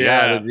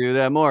gotta do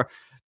that more.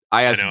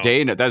 I asked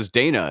Dana. That's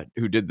Dana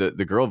who did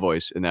the girl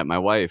voice in that. My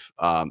wife.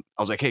 I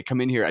was like, hey,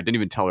 come in here. I didn't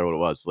even tell her what it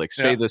was. Like,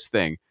 say this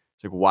thing.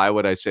 It's like, why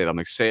would I say it? I'm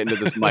like, say it into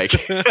this mic.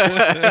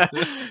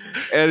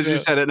 And she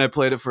said it, and I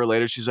played it for her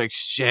later. She's like,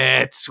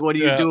 shit, what are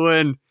you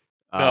doing?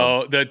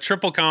 No, the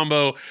triple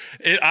combo,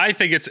 I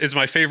think it's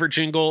my favorite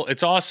jingle.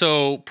 It's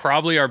also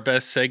probably our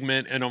best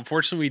segment. And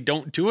unfortunately, we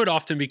don't do it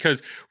often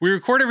because we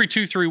record every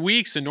 2-3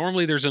 weeks. And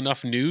normally there's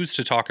enough news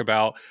to talk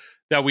about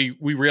that we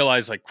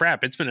realize, like,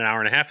 crap, it's been an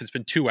hour and a half. It's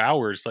been 2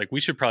 hours. Like, we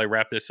should probably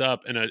wrap this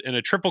up in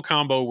a triple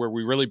combo where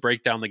we really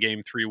break down the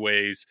game 3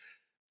 ways.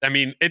 I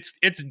mean, it's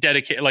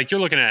dedicated. Like,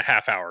 you're looking at a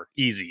half hour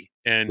easy.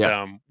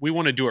 And we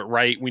want to do it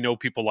right. We know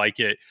people like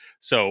it.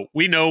 So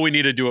we know we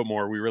need to do it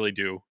more. We really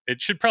do.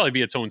 It should probably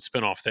be its own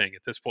spinoff thing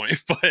at this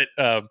point. But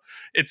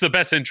it's the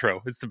best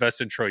intro. It's the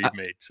best intro you've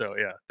made. So,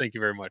 yeah, thank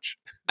you very much.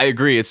 I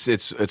agree. It's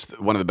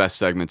one of the best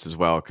segments as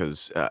well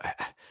because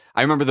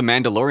I remember the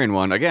Mandalorian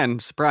one. Again,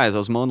 surprise, I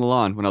was mowing the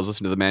lawn when I was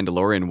listening to the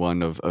Mandalorian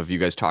one of you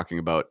guys talking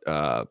about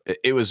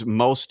it was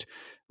most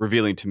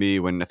revealing to me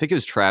when I think it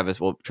was Travis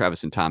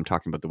and Tom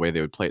talking about the way they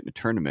would play it in a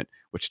tournament,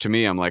 which to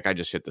me, I'm like, I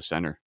just hit the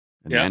center.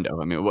 And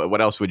Mando. I mean, what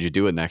else would you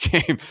do in that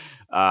game?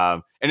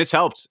 And it's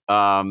helped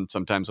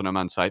sometimes when I'm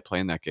on site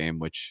playing that game,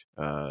 which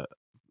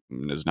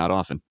is not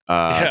often.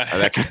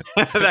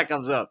 That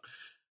comes up.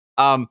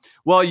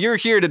 Well, you're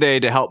here today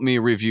to help me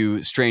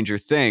review Stranger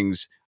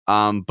Things.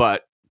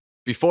 But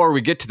before we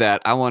get to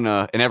that, I want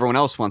to, and everyone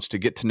else wants to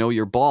get to know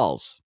your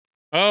balls.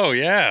 Oh,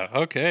 yeah.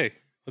 Okay.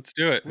 Let's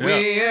do it.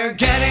 We're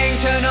getting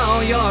to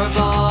know your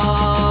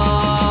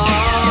balls.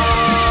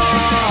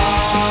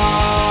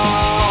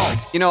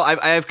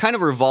 I have kind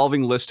of a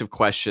revolving list of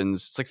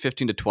questions. It's like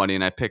 15 to 20,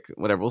 and I pick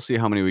whatever. We'll see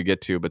how many we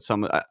get to, but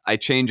some I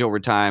change over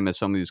time as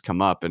some of these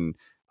come up. And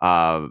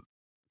so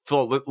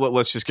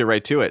let's just get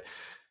right to it.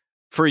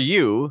 For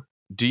you,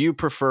 do you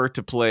prefer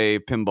to play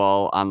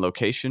pinball on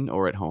location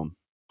or at home?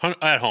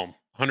 At home,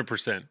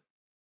 100%.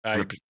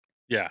 I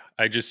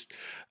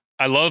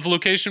love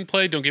location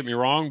play. Don't get me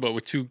wrong, but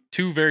with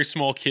two very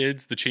small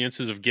kids, the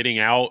chances of getting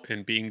out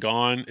and being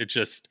gone,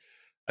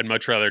 I'd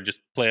much rather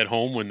just play at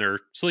home when they're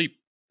asleep.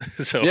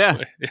 So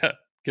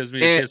gives me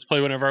a chance to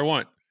play whenever I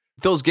want.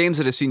 Those games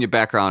that I've seen your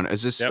background,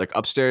 is this like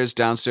upstairs,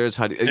 downstairs?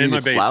 How do you, in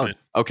my basement? Loud?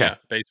 Okay,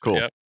 basement, cool.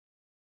 Yep.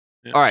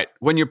 All right,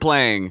 when you're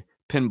playing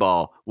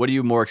pinball, what are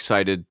you more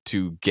excited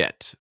to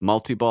get,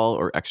 multi-ball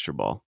or extra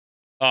ball?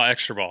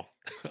 Extra ball.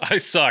 I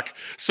suck.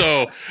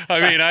 So,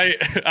 I mean,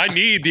 I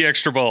need the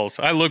extra balls.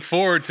 I look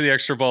forward to the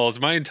extra balls.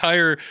 My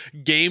entire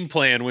game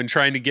plan when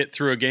trying to get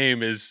through a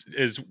game is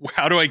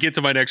how do I get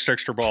to my next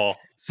extra ball?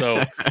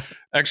 So,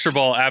 extra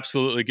ball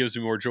absolutely gives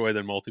me more joy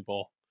than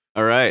multi-ball.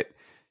 All right.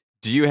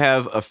 Do you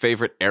have a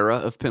favorite era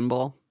of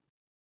pinball?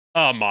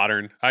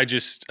 Modern.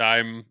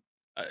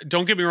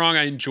 Don't get me wrong.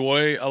 I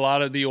enjoy a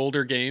lot of the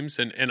older games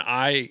and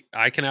I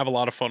can have a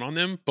lot of fun on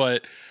them,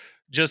 but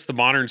just the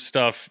modern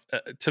stuff,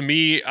 to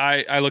me,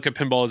 I look at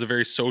pinball as a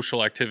very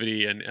social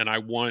activity, and I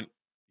want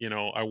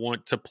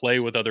to play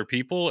with other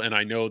people, and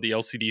I know the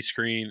LCD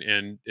screen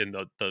and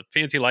the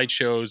fancy light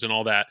shows and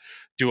all that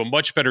do a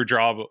much better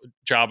job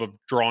of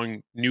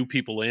drawing new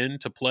people in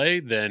to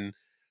play than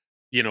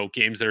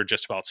games that are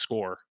just about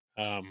score.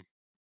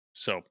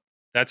 So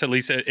that's at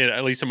least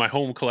in my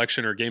home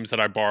collection or games that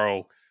I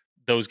borrow.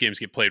 Those games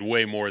get played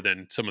way more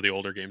than some of the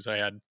older games I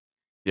had.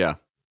 Yeah.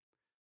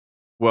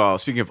 Well,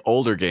 speaking of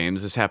older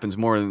games, this happens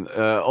more in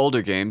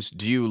older games.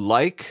 Do you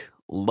like,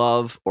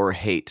 love, or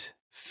hate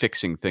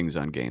fixing things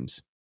on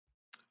games?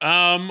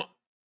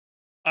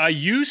 I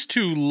used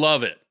to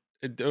love it.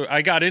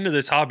 I got into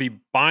this hobby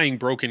buying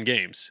broken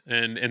games,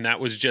 and that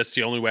was just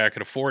the only way I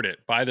could afford it.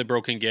 Buy the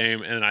broken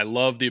game, and I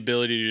love the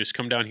ability to just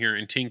come down here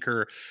and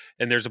tinker.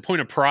 And there's a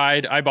point of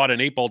pride. I bought an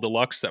 8-ball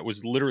deluxe that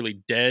was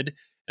literally dead,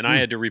 and I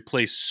had to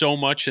replace so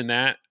much in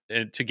that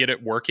and to get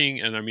it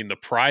working. And I mean, the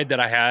pride that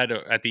I had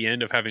at the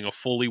end of having a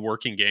fully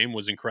working game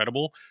was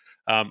incredible.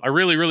 I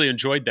really, really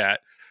enjoyed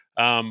that.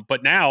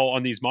 But now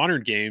on these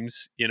modern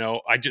games,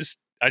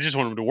 I just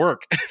want them to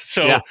work.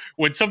 So Yeah.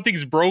 when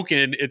something's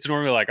broken, it's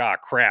normally like, ah,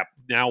 crap.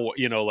 Now,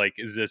 like,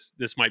 is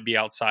this might be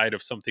outside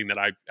of something that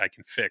I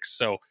can fix.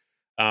 So,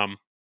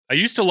 I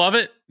used to love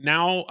it.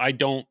 Now I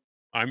don't.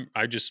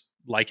 I just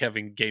like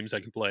having games I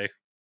can play.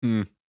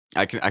 Hmm.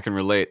 I can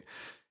relate.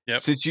 Yep.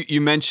 Since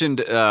you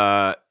mentioned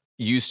you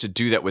used to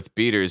do that with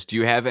beaters, do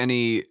you have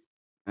any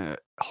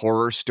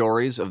horror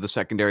stories of the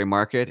secondary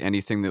market?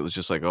 Anything that was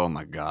just like, oh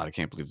my god, I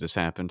can't believe this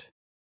happened?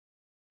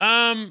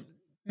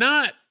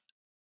 Not.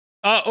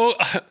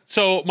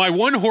 So my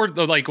one hoard,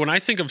 like when I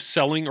think of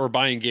selling or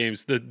buying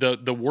games,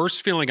 the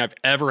worst feeling I've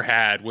ever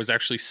had was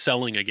actually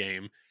selling a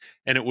game,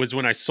 and it was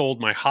when I sold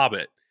my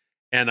Hobbit.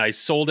 And I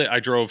sold it. I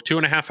drove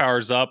 2.5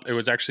 hours up. It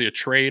was actually a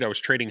trade. I was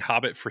trading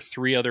Hobbit for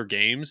 3 other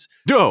games.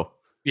 No.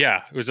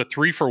 Yeah, it was a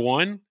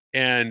 3-for-1,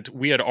 and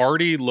we had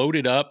already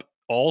loaded up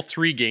all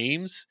 3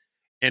 games,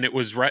 and it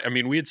was right. I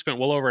mean, we had spent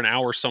well over an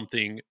hour or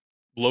something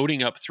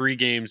loading up 3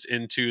 games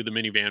into the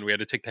minivan. We had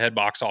to take the head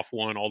box off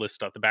one, all this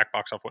stuff, the back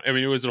box off one. I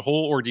mean, it was a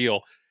whole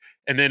ordeal.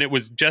 And then it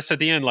was just at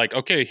the end, like,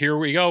 okay, here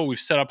we go. We've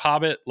set up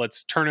Hobbit.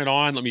 Let's turn it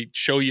on. Let me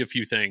show you a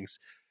few things.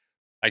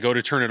 I go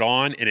to turn it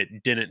on, and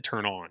it didn't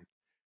turn on.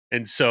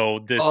 And so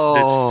this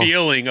Oh.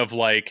 feeling of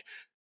like,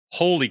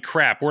 holy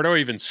crap, where do I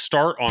even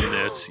start on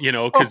this?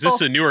 Because this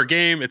is a newer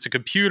game. It's a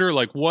computer.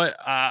 Like, what?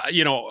 Am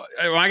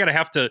I gonna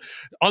have to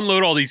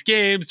unload all these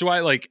games? Do I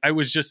like? I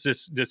was just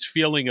this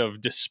feeling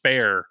of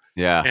despair.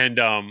 Yeah.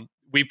 And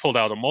we pulled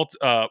out a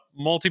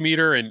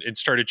multimeter and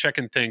started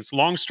checking things.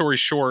 Long story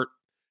short,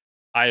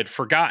 I had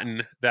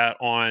forgotten that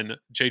on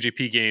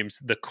JJP games,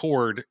 the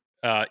cord,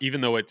 even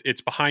though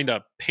it's behind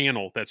a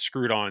panel that's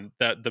screwed on,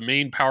 that the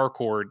main power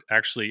cord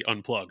actually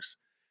unplugs.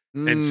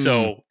 And Mm.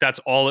 so that's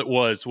all it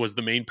was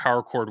the main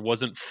power cord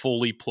wasn't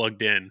fully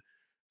plugged in.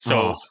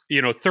 Oh.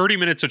 So, 30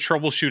 minutes of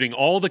troubleshooting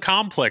all the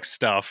complex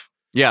stuff,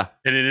 Yeah.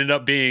 and it ended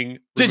up being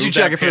Did you remove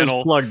check that if it was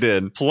panel, plugged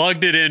in?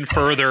 plugged it in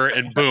further,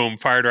 and boom,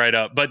 fired right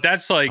up. But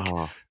that's like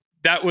Oh.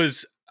 that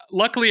was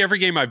luckily every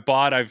game I've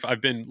bought,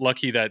 I've been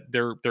lucky that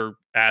they're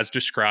as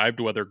described,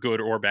 whether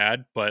good or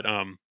bad. But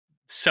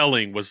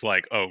selling was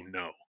like, oh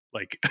no.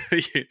 Like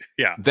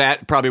yeah.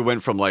 That probably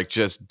went from like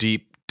just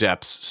deep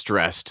depths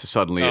stress to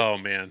suddenly Oh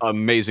man.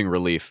 amazing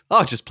relief.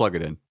 Oh, just plug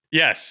it in.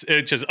 Yes,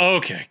 it just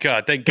okay,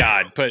 God, thank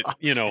God. But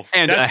And a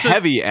that's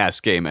heavy ass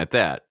game at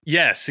that.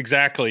 yes,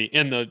 exactly.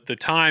 And the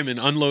time and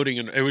unloading,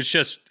 and it was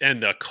just,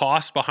 and the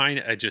cost behind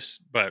it.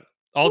 But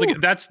all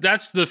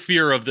that's the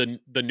fear of the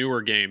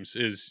newer games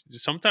is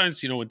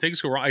sometimes when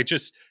things go wrong,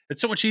 it's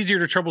so much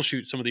easier to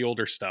troubleshoot some of the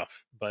older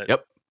stuff. But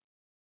Yep.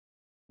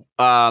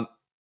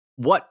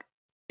 What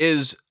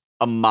is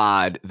a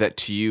mod that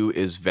to you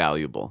is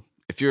valuable?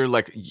 If you're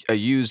like a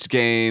used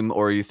game,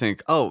 or you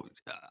think, oh,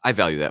 I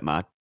value that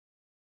mod.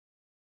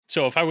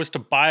 so if I was to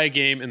buy a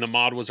game and the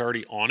mod was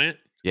already on it,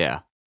 Yeah.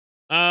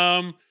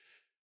 um,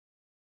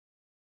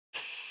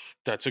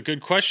 that's a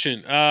good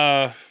question.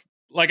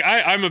 Like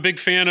I'm a big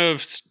fan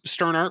of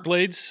Stern Art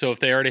blades, so if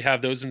they already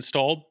have those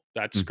installed,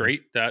 that's Mhm.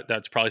 great.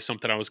 That's probably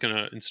something I was going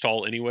to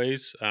install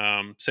anyways.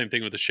 Same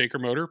thing with the shaker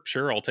motor.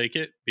 Sure, I'll take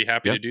it. Be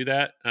happy Yeah. to do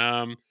that.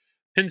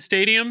 Pin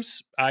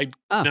stadiums,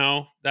 Ah.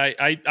 no,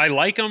 I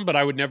like them, but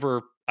I would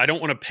never. I don't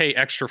want to pay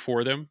extra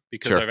for them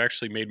because Sure. I've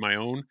actually made my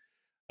own.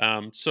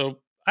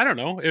 So I don't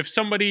know if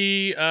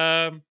somebody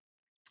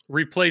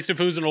replaced, if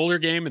it was an older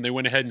game and they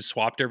went ahead and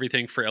swapped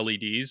everything for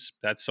LEDs,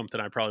 that's something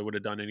I probably would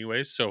have done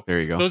anyways. So There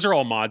you go. those are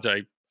all mods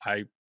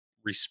I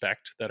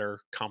respect that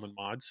are common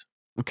mods.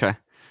 Okay.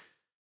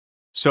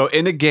 So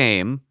in a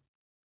game,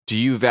 do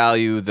you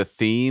value the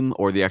theme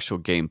or the actual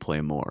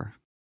gameplay more?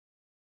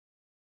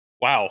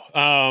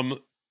 Wow.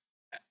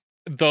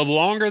 The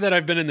longer that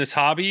I've been in this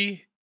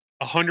hobby,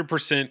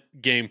 100%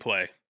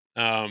 gameplay.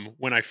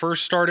 When I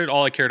first started,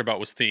 all I cared about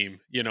was theme,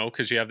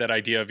 because you have that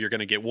idea of you're going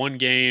to get one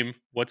game.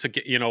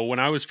 When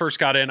I was first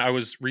got in, I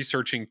was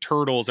researching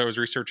Turtles, I was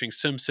researching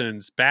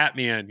Simpsons,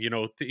 Batman,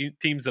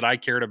 themes that I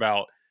cared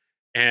about.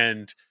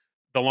 And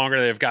the longer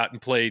they've gotten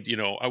played,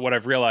 what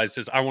I've realized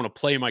is I want to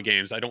play my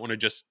games. I don't want to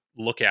just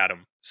look at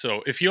them.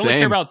 So if you only care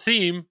Same. about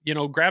theme,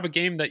 grab a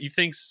game that you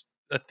think's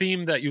a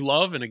theme that you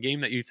love and a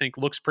game that you think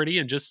looks pretty,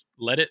 and just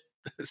let it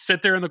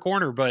sit there in the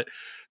corner. But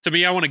to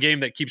me, I want a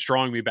game that keeps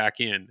drawing me back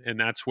in. And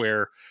that's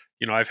where,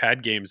 I've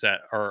had games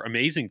that are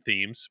amazing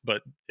themes,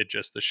 but it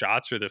just, the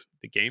shots or the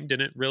game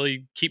didn't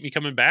really keep me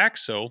coming back.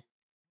 So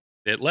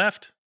it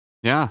left.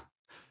 Yeah.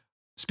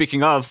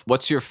 Speaking of,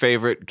 what's your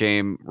favorite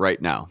game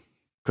right now?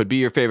 Could be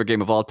your favorite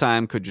game of all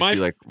time. Could just be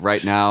like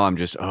right now,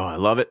 I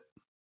love it.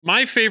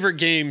 My favorite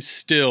game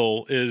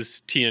still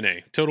is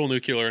TNA, Total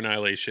Nuclear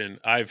Annihilation.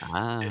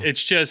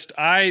 It's just,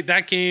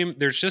 that game,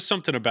 there's just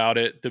something about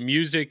it. The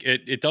music,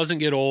 it doesn't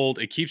get old.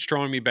 It keeps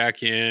drawing me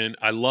back in.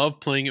 I love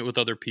playing it with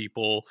other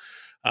people.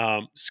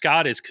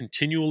 Scott is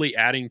continually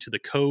adding to the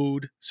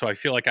code. So I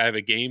feel like I have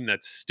a game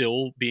that's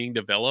still being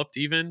developed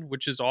even,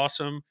 which is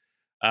awesome.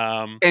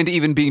 And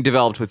even being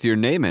developed with your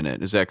name in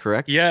it. Is that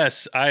correct?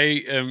 Yes,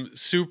 I am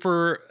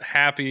super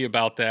happy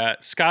about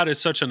that. Scott is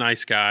such a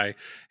nice guy,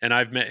 and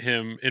I've met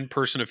him in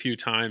person a few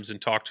times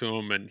and talked to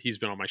him, and he's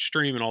been on my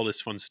stream and all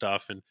this fun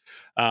stuff. And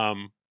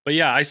but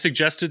yeah, I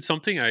suggested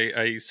something.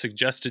 I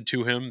suggested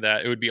to him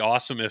that it would be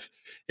awesome if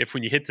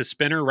when you hit the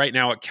spinner, right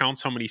now it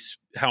counts how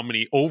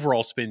many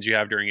overall spins you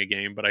have during a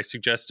game. But I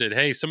suggested,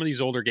 hey, some of these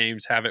older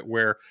games have it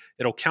where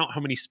it'll count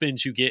how many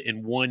spins you get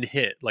in one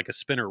hit, like a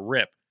spinner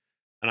rip.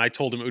 And I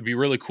told him it would be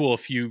really cool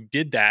if you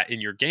did that in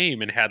your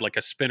game and had like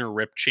a spinner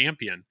rip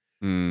champion.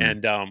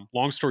 And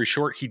long story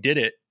short, he did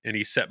it, and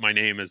he set my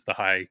name as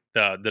the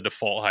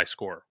default high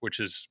score, which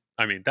is,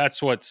 I mean,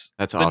 that's That's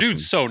the awesome.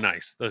 dude's so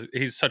nice.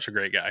 He's such a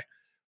great guy.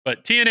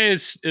 But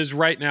TNA is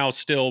right now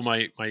still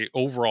my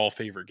overall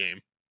favorite game.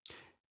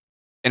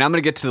 And I'm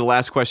going to get to the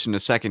last question in a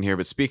second here.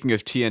 But speaking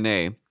of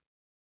TNA,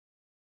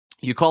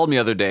 you called me the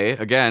other day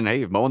again. Hey,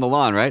 you're mowing the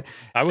lawn, right?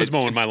 I was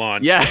mowing my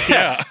lawn. Yeah.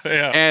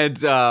 yeah.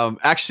 And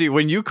actually,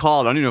 when you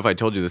called, I don't even know if I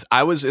told you this.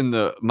 I was in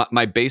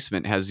my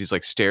basement has these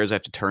like stairs I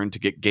have to turn to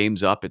get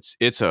games up. It's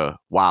a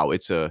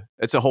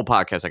whole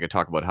podcast I could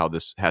talk about how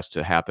this has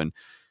to happen.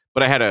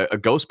 But I had a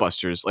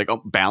Ghostbusters like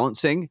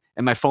balancing,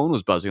 and my phone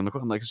was buzzing.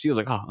 I'm like, see,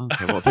 like, oh,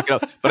 okay, well, I'll pick it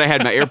up. But I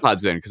had my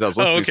AirPods in because I was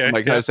listening. okay.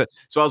 Like, so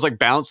I was like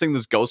balancing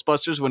this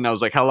Ghostbusters when I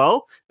was like,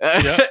 hello,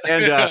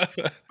 and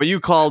but you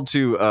called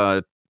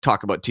to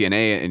talk about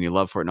TNA and your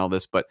love for it and all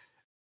this. But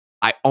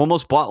I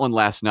almost bought one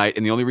last night,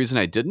 and the only reason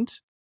I didn't,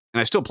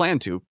 and I still plan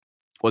to,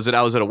 was that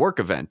I was at a work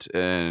event,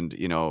 and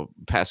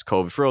past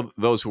COVID, for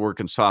those who work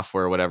in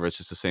software or whatever, it's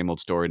just the same old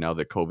story now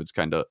that COVID's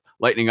kind of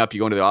lightening up. You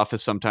go into the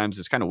office sometimes,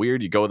 it's kind of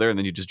weird. You go there and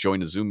then you just join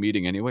a Zoom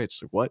meeting anyway.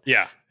 It's like, what?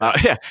 Yeah.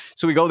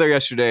 So we go there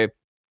yesterday,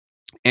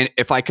 and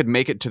if I could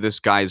make it to this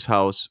guy's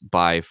house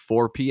by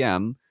 4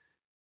 p.m.,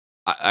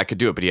 I could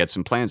do it, but he had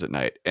some plans at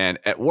night. And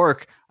at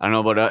work, I don't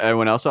know about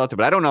everyone else out there,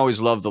 but I don't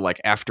always love the like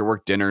after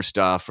work dinner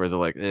stuff or the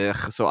like,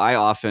 ugh. So I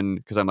often,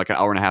 because I'm like an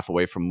hour and a half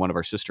away from one of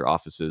our sister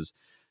offices,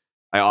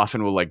 I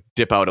often will like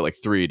dip out at like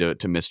 3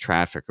 to miss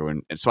traffic,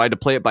 and so I had to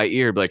play it by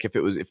ear. But like if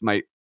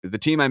the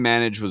team I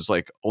managed was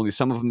like only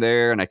some of them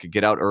there, and I could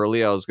get out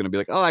early, I was going to be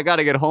like, oh, I got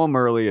to get home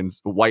early and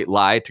white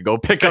lie to go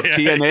pick up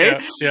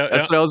TNA.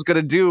 That's what I was going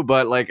to do.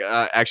 But like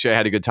actually, I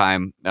had a good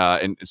time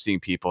in seeing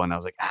people, and I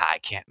was like, I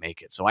can't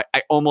make it. So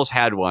I almost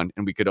had one,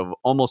 and we could have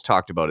almost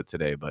talked about it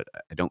today, but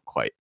I don't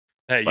quite.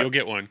 Hey, you'll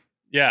get one.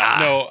 Yeah,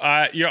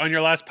 no, you're on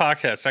your last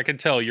podcast. I can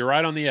tell you're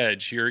right on the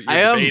edge. You're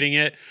debating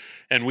it,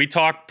 and we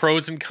talk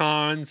pros and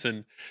cons,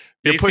 and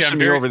you're pushing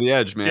me over the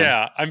edge, man.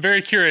 Yeah, I'm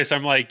very curious.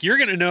 I'm like, you're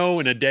gonna know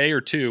in a day or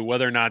two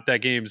whether or not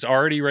that game's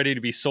already ready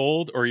to be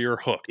sold or you're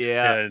hooked.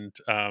 Yeah, and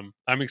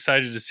I'm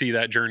excited to see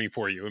that journey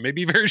for you. It may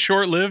be very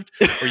short lived,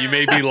 or you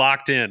may be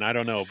locked in. I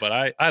don't know,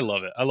 but I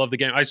love it. I love the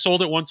game. I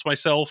sold it once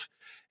myself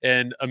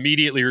and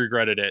immediately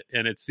regretted it,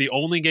 and it's the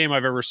only game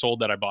I've ever sold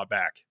that I bought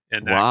back,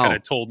 and that kind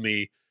of told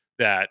me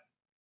that.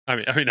 I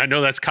mean, I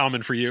know that's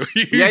common for you.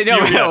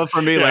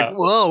 For me, like,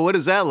 whoa, what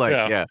is that like?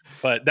 Yeah.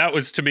 But that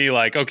was to me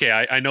like, okay,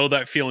 I know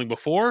that feeling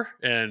before.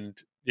 And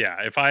yeah,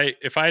 if I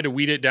had to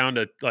weed it down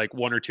to like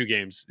 1 or 2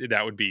 games,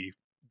 that would be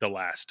the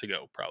last to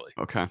go probably.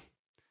 Okay.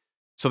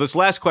 So this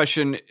last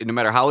question, no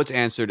matter how it's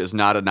answered, is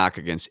not a knock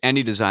against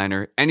any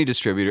designer, any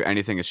distributor,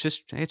 anything. It's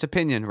just, it's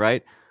opinion,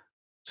 right?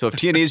 So if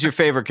TNA is your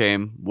favorite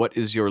game, what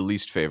is your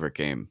least favorite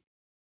game?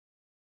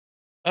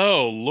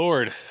 Oh,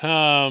 Lord.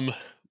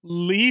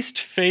 Least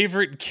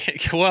favorite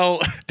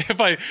well,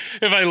 if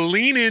I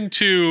lean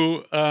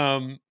into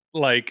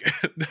like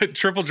the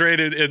triple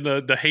drated and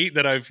the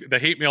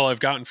hate mail I've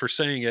gotten for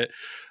saying it,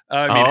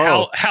 I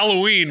mean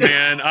Halloween,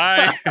 man,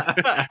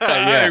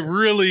 I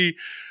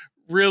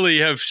really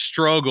have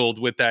struggled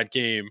with that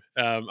game.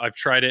 I've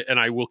tried it,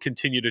 and I will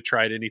continue to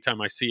try it anytime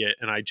I see it,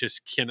 and I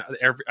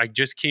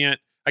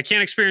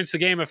can't experience the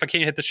game if I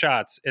can't hit the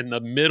shots, and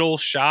the middle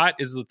shot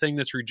is the thing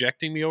that's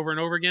rejecting me over and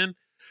over again.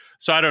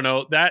 So I don't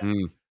know,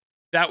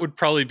 that would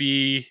probably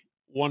be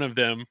one of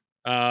them.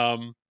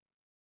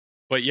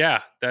 But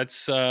yeah,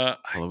 that's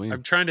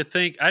I'm trying to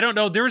think. I don't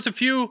know. There was a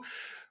few,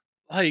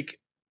 like,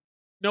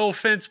 no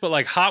offense, but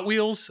like Hot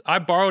Wheels. I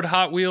borrowed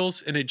Hot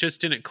Wheels and it just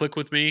didn't click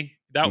with me.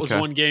 That was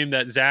one game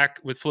that Zach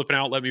with Flipping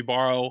Out let me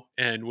borrow.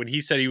 And when he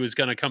said he was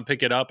going to come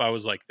pick it up, I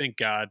was like, thank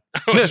God.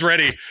 I was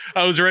ready.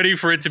 I was ready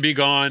for it to be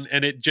gone.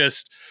 And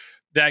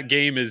that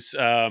game is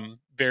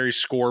very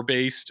score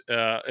based.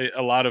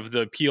 A lot of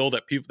the appeal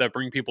that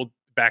bring people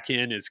back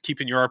in is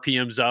keeping your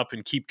RPMs up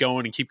and keep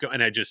going.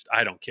 And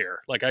I don't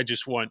care. Like, I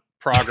just want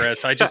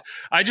progress. I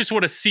just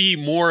want to see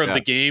more of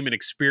the game and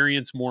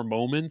experience more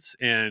moments.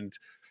 And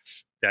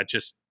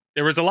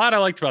there was a lot I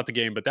liked about the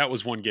game, but that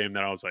was one game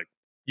that I was like,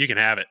 you can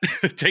have it.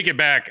 Take it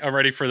back. I'm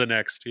ready for the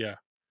next. Yeah.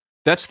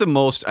 That's the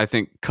most, I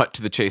think, cut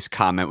to the chase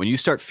comment. When you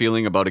start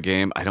feeling about a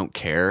game, I don't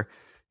care.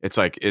 It's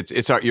like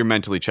you're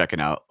mentally checking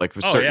out. Like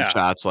with certain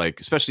shots, like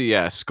especially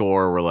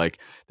score, where like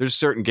there's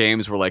certain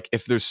games where like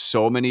if there's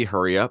so many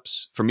hurry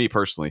ups, for me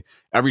personally,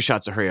 every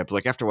shot's a hurry up.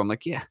 Like after one, I'm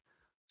like, yeah,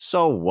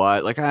 so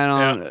what? Like I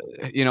don't,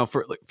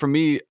 for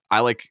me,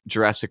 I like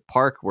Jurassic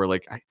Park, where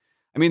like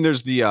I mean,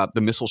 there's the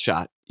missile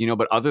shot,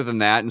 but other than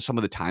that and some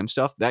of the time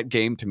stuff, that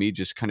game to me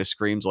just kind of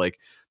screams like,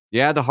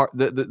 yeah,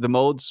 the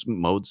modes,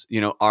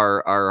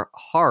 are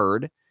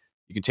hard.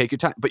 You can take your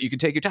time, but you can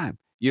take your time.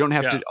 You don't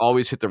have to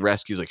always hit the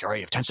rescues. Like, all right,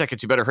 you have 10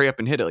 seconds. You better hurry up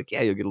and hit it. Like,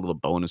 yeah, you'll get a little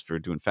bonus for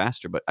doing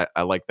faster. But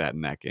I like that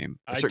in that game.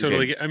 I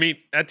totally get. I mean,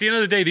 at the end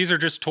of the day, these are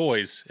just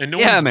toys, and no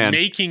one's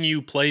making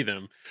you play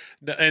them.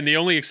 And the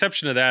only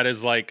exception to that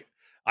is like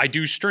I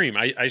do stream.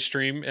 I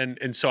stream,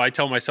 and so I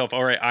tell myself,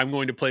 all right, I'm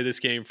going to play this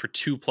game for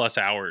 2+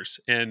 hours.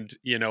 And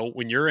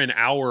when you're an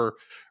hour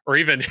or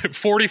even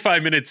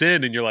 45 minutes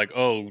in, and you're like,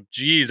 oh,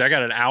 geez, I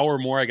got an hour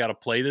more. I got to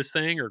play this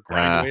thing or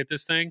grind away at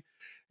this thing.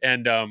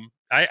 And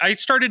I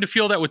started to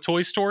feel that with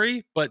Toy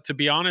Story, but to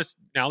be honest,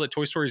 now that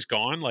Toy Story's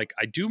gone, like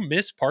I do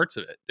miss parts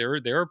of it.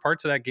 There are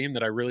parts of that game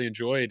that I really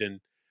enjoyed,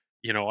 and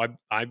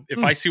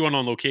if I see one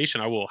on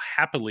location, I will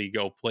happily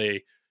go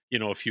play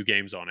a few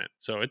games on it.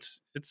 So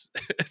it's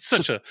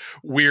such a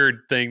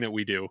weird thing that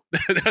we do.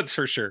 That's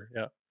for sure.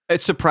 Yeah,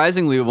 it's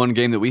surprisingly one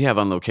game that we have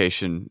on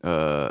location,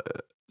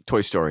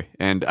 Toy Story,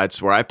 and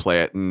that's where I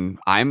play it, and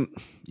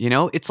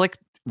it's like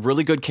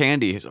really good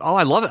candy. Oh,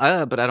 I love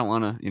it, but I don't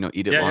want to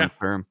eat it long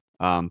term.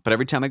 But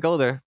every time I go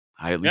there,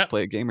 I at least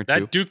play a game or two.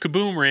 That Duke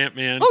Kaboom rant,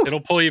 man,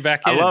 it'll pull you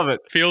back in. I love it.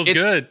 Feels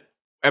good.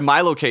 At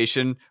my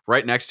location,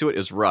 right next to it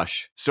is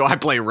Rush. So I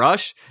play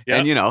Rush,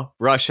 and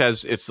Rush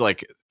it's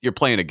like you're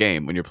playing a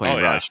game when you're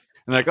playing Rush.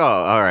 And like, oh,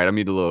 all right, I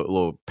need a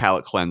little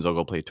palate cleanse. I'll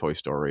go play Toy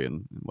Story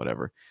and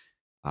whatever.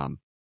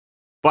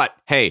 But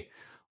hey,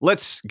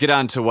 let's get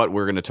on to what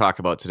we're going to talk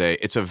about today.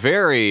 It's a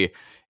very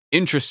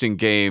interesting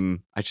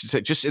game, I should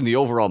say, just in the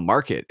overall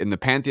market, in the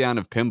pantheon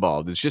of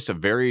pinball. There's just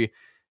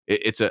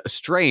it's a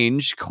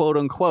strange, quote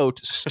unquote,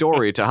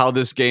 story to how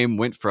this game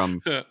went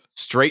from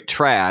straight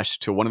trash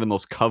to one of the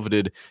most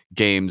coveted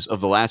games of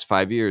the last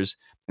 5 years,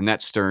 and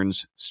that's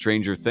Stern's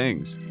Stranger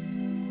Things.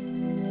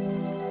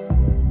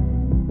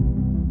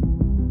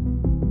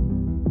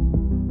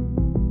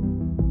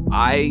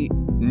 I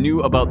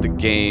knew about the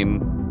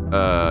game,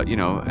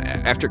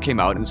 after it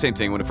came out, and the same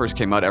thing when it first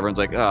came out. Everyone's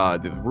like,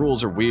 the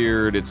rules are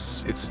weird.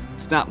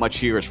 It's not much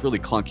here. It's really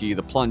clunky.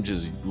 The plunge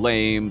is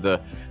lame.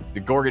 The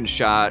Gorgon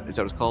shot, is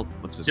that what it's called?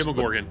 What's this?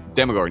 Demogorgon.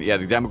 Demogorgon, yeah,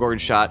 the Demogorgon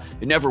shot.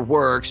 It never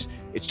works.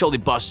 It's totally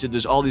busted.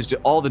 There's all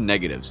the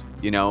negatives,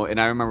 And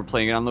I remember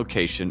playing it on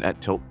location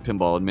at Tilt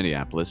Pinball in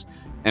Minneapolis,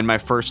 and my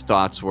first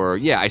thoughts were,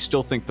 I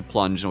still think the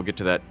plunge, and we'll get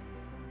to that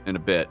in a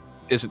bit,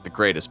 isn't the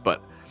greatest,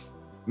 but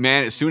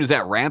man, as soon as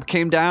that ramp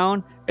came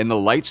down and the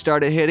lights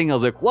started hitting, I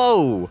was like,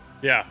 whoa.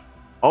 Yeah.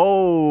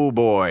 Oh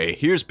boy,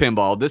 here's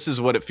pinball. This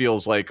is what it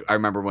feels like. I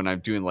remember when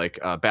I'm doing like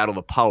Battle of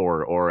the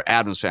Power or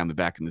Addams Family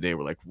back in the day.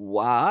 We're like,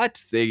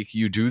 what?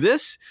 You do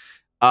this?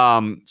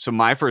 So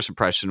my first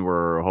impression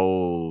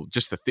were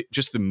just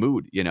the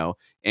mood,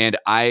 And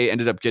I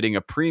ended up getting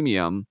a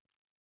premium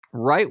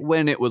right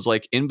when it was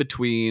like in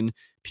between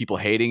people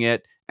hating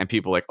it and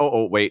people like,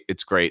 oh wait,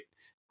 it's great.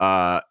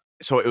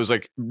 So it was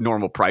like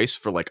normal price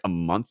for like a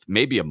month,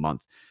 maybe a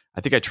month. I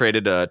think I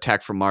traded a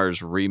Attack from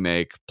Mars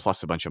remake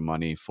plus a bunch of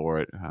money for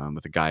it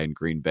with a guy in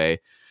Green Bay.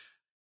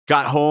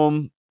 Got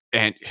home,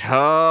 and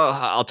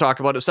I'll talk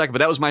about it in a second, but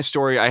that was my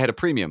story. I had a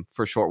premium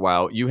for a short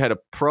while. You had a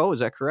Pro, is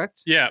that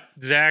correct? Yeah,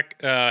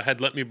 Zach had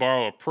let me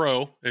borrow a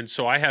Pro, and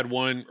so I had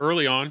one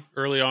early on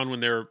when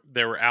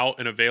they were out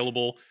and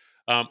available.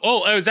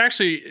 I was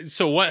actually,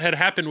 so what had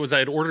happened was I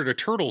had ordered a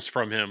Turtles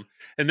from him.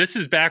 And this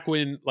is back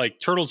when like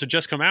Turtles had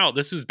just come out.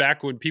 This is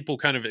back when people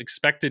kind of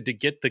expected to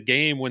get the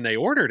game when they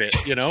ordered it,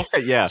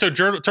 Yeah. So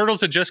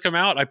Turtles had just come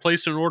out. I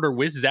placed an order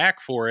with Zach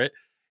for it.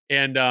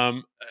 And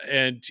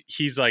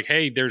he's like,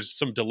 hey, there's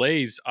some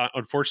delays.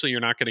 Unfortunately, you're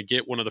not going to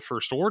get one of the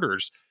first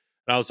orders.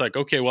 And I was like,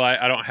 okay, well,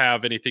 I don't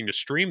have anything to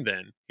stream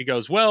then. He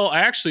goes, well, I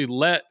actually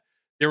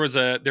there was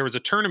a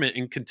tournament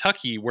in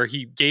Kentucky where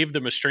he gave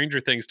them a Stranger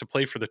Things to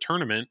play for the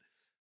tournament.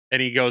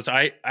 And he goes,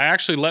 I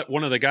actually let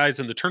one of the guys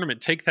in the tournament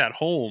take that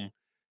home.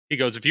 He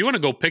goes, if you want to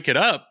go pick it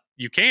up,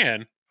 you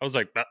can. I was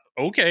like,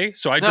 okay.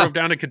 So I drove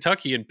down to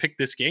Kentucky and picked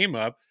this game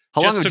up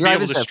just to be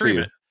able to stream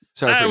it.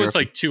 It was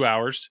like 2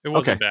 hours. It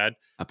wasn't bad.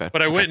 Not bad.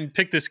 But I went and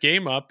picked this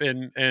game up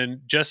and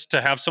just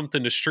to have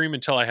something to stream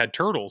until I had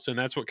Turtles. And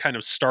that's what kind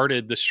of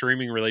started the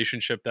streaming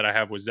relationship that I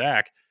have with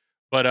Zach.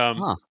 But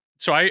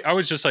so I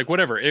was just like,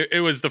 whatever.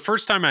 It was the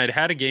first time I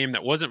had a game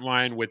that wasn't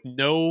mine with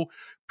no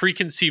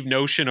preconceived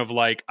notion of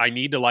like, I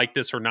need to like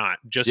this or not,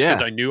 just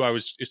because I knew I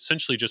was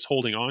essentially just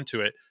holding on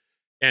to it.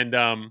 And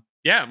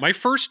my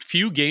first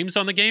few games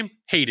on the game,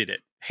 hated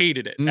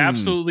it.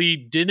 Absolutely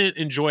didn't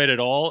enjoy it at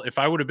all. If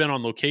I would have been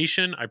on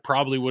location, I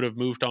probably would have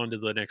moved on to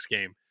the next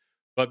game.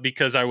 But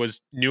because I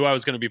knew I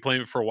was going to be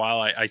playing it for a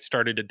while, I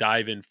started to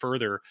dive in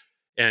further.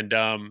 And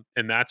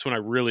that's when I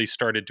really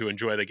started to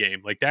enjoy the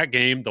game. Like that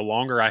game, the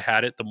longer I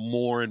had it, the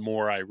more and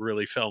more I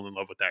really fell in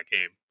love with that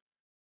game.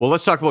 Well,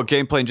 let's talk about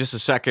gameplay in just a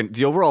second.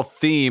 The overall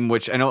theme,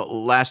 which I know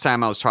last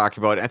time I was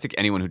talking about, I think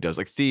anyone who does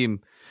like theme,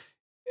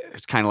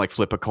 it's kind of like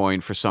flip a coin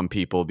for some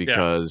people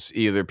because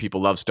either people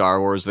love Star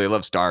Wars, they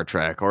love Star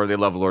Trek, or they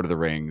love Lord of the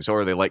Rings,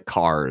 or they like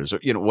cars, or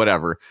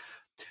whatever.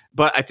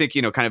 But I think,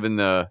 kind of in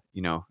the,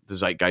 the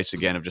zeitgeist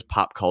again of just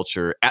pop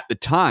culture at the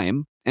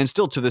time, and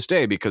still to this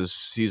day, because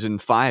season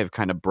 5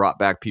 kind of brought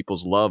back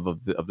people's love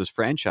of this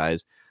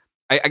franchise.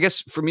 I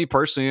guess for me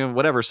personally,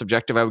 whatever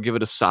subjective, I would give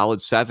it a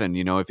solid 7.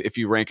 If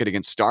you rank it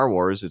against Star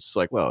Wars, it's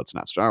like, well, it's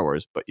not Star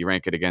Wars, but you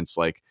rank it against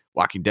like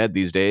Walking Dead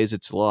these days,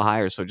 it's a little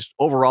higher. So just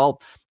overall,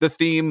 the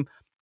theme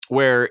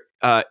where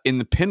in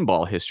the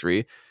pinball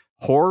history,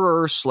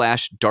 horror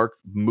 / dark,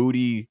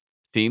 moody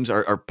themes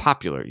are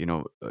popular.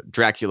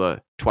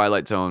 Dracula,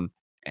 Twilight Zone,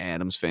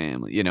 Addams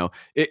Family.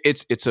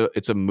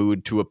 It's a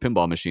mood to a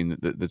pinball machine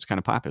that's kind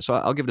of popular. So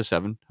I'll give it a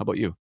 7. How about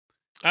you?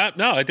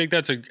 No, I think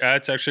that's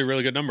actually a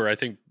really good number. I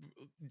think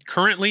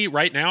currently,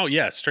 right now,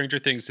 yes, Stranger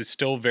Things is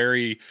still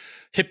very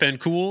hip and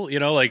cool.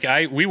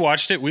 We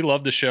watched it, we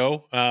loved the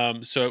show.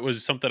 So it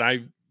was something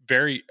I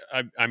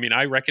mean,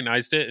 I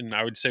recognized it, and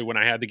I would say when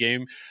I had the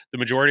game, the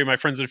majority of my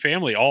friends and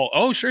family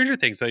Stranger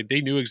Things,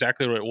 they knew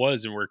exactly what it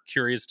was and were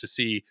curious to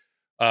see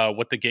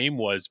what the game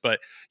was. But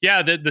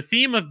yeah, the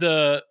theme of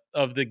the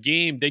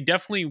game, they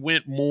definitely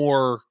went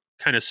more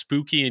kind of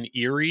spooky and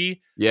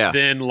eerie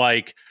than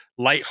like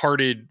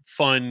lighthearted,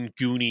 fun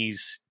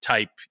Goonies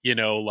type.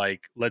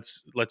 Like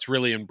let's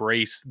really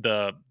embrace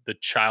the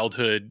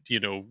childhood,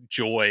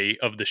 joy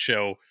of the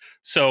show.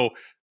 So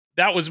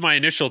that was my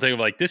initial thing of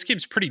like, this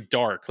game's pretty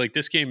dark. Like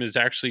this game is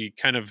actually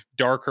kind of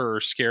darker or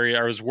scary.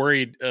 I was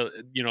worried,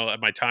 at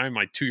my time,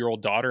 my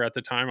 2-year-old daughter at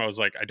the time, I was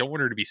like, I don't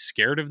want her to be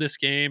scared of this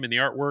game and the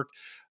artwork.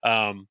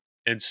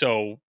 And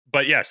so,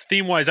 but yes,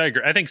 theme wise, I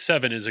agree. I think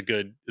 7 is a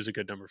good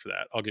number for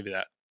that. I'll give you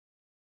that.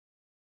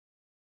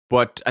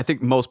 What I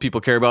think most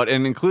people care about,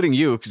 and including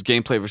you, because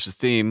gameplay versus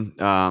theme.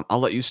 I'll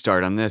let you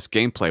start on this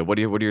gameplay. What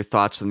are your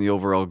thoughts on the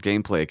overall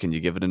gameplay? Can you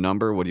give it a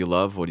number? What do you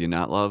love? What do you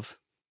not love?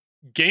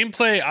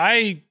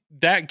 Gameplay,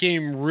 that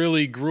game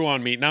really grew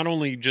on me. Not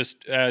only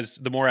just as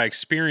the more I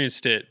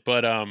experienced it,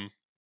 but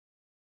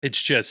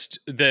it's just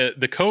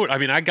the code. I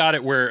mean, I got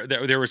it where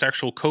there was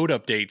actual code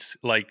updates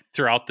like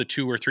throughout the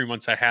 2 or 3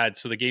 months I had.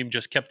 So the game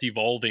just kept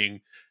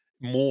evolving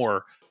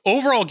more.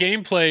 Overall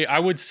gameplay, I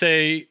would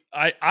say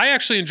I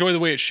actually enjoy the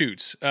way it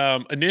shoots.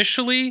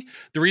 Initially,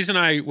 the reason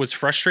I was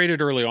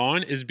frustrated early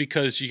on is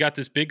because you got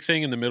this big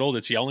thing in the middle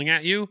that's yelling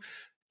at you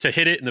to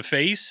hit it in the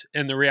face.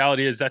 And the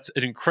reality is that's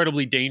an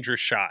incredibly dangerous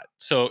shot.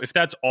 So if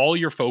that's all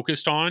you're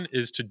focused on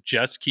is to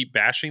just keep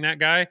bashing that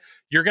guy,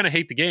 you're going to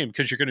hate the game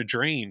because you're going to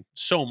drain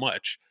so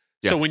much.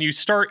 Yeah. So when you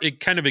start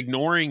kind of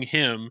ignoring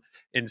him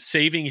and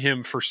saving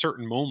him for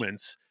certain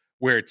moments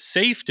where it's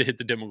safe to hit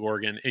the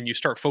Demogorgon and you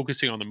start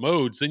focusing on the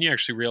modes, then you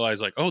actually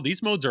realize like, oh,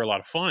 these modes are a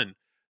lot of fun.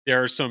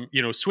 There are some,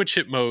 switch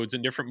hit modes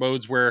and different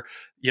modes where,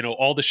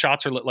 all the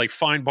shots are lit, like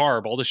Find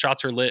Barb, all the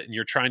shots are lit and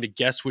you're trying to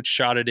guess which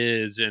shot it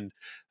is. And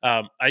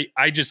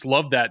I just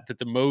love that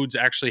the modes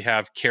actually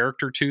have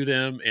character to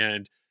them.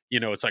 And,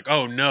 it's like,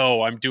 oh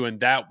no, I'm doing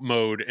that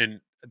mode and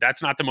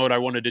that's not the mode I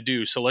wanted to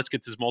do. So let's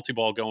get this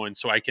multi-ball going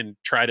so I can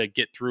try to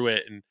get through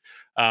it. And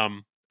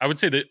I would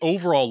say the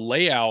overall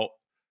layout,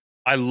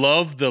 I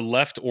love the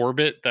left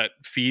orbit that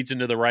feeds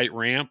into the right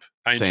ramp.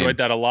 I enjoyed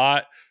that a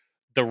lot.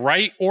 The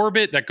right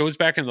orbit that goes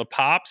back into the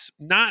pops,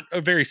 not a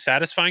very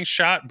satisfying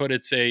shot, but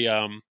it's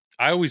I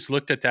always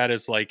looked at that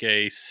as like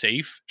a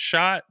safe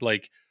shot.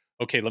 Like,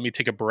 okay, let me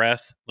take a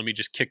breath. Let me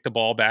just kick the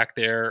ball back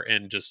there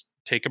and just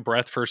take a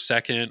breath for a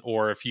second.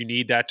 Or if you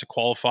need that to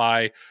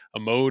qualify a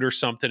mode or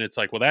something, it's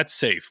like, well, that's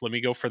safe. Let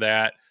me go for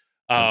that.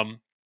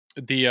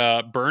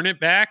 The burn it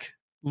back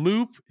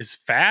loop is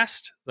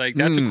fast. Like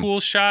that's a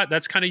cool shot.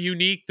 That's kind of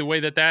unique the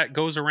way that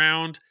goes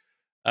around.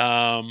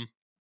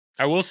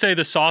 I will say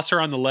the saucer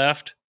on the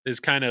left is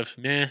kind of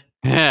meh.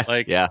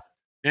 Like, yeah.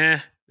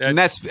 And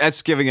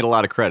that's giving it a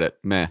lot of credit.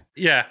 Meh.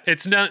 Yeah,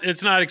 it's not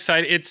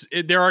exciting.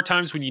 There are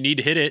times when you need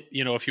to hit it,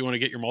 if you want to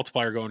get your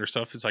multiplier going or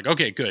stuff. It's like,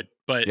 okay, good.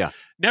 But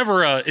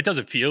never it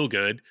doesn't feel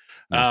good.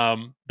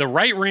 The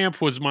right ramp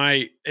was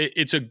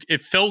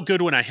it felt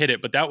good when I hit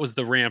it, but that was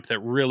the ramp that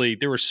really,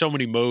 there were so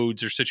many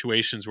modes or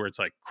situations where it's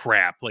like,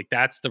 crap, like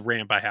that's the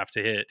ramp I have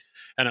to hit.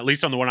 And at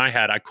least on the one I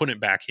had, I couldn't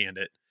backhand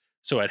it.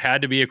 So it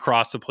had to be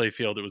across the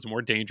playfield. It was a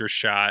more dangerous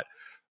shot.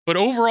 But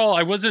overall,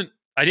 I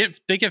didn't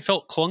think it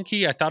felt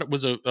clunky. I thought it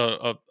was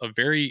a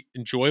very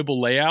enjoyable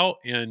layout.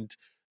 And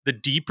the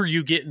deeper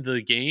you get into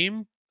the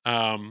game,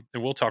 and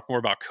we'll talk more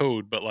about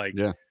code, but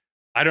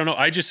I don't know.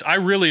 I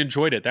really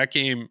enjoyed it. That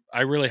game,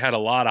 I really had a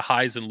lot of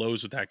highs and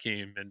lows with that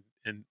game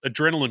and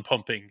adrenaline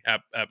pumping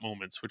at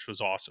moments, which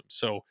was awesome.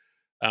 So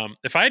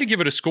if I had to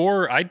give it a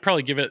score, I'd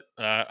probably give it,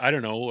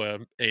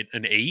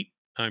 an 8.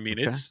 I mean,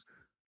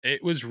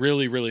 it was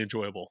really, really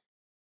enjoyable.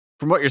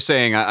 From what you're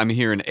saying, I'm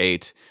hearing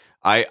 8.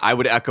 I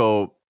would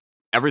echo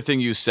everything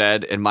you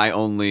said, and my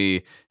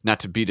only, not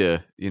to beat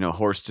a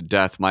horse to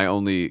death, my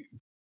only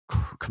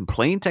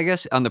complaint, I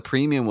guess, on the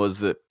premium was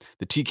the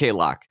TK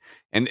lock,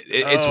 and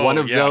it's one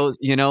of those,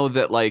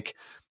 that like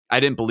I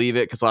didn't believe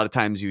it because a lot of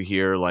times you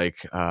hear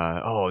like,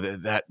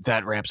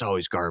 that ramp's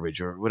always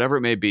garbage or whatever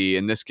it may be.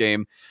 In this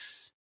game,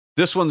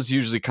 this one's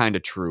usually kind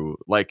of true.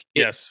 Like,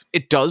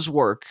 it does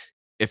work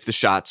if the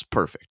shot's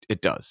perfect.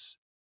 It does,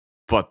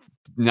 but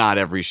not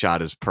every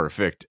shot is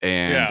perfect.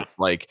 And Yeah.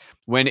 like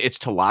when it's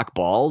to lock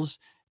balls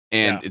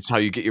and Yeah. it's how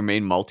you get your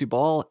main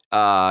multi-ball,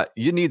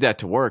 you need that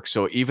to work.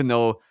 So even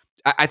though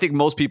I think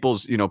most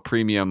people's,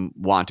 premium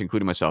want,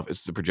 including myself,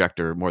 it's the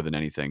projector more than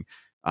anything.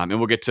 And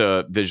we'll get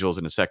to visuals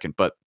in a second.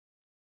 But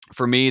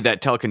for me,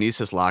 that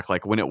telekinesis lock,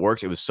 like when it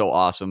worked, it was so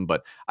awesome.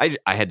 But I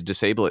had to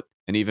disable it.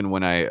 And even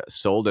when I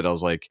sold it, I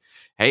was like,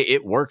 hey,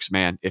 it works,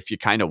 man, if you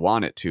kind of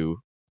want it to.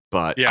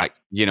 But Yeah.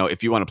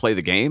 if you want to play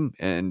the game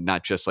and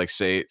not just like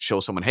show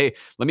someone, hey,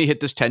 let me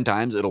hit this 10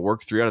 times, it'll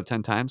work 3 out of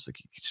 10 times. Like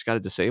you just got to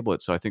disable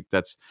it. So I think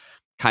that's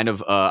kind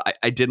of,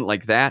 I didn't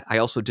like that. I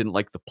also didn't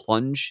like the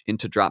plunge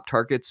into drop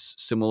targets,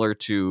 similar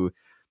to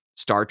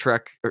Star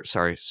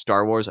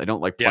Wars. I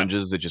don't like Yeah.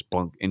 plunges that just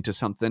bunk into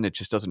something. It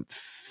just doesn't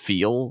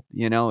feel,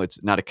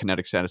 it's not a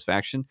kinetic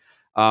satisfaction.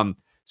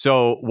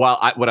 So while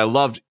what I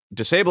loved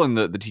disabling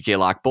the TK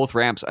lock, both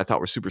ramps I thought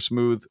were super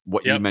smooth.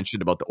 What you Yep.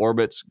 mentioned about the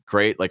orbits,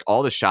 great. Like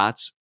all the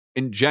shots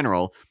in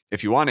general,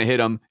 if you want to hit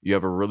them, you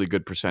have a really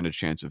good percentage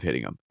chance of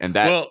hitting them. And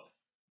that, Well,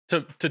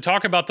 to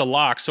talk about the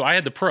lock, so I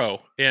had the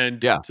Pro,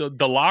 and Yeah. so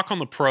the lock on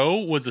the Pro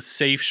was a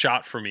safe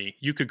shot for me.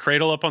 You could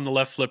cradle up on the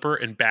left flipper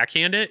and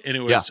backhand it, and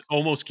it was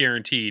almost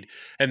guaranteed.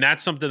 And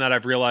that's something that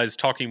I've realized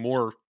talking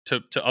more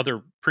to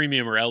other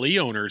premium or LE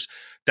owners.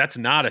 That's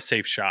not a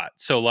safe shot.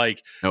 So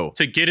like no,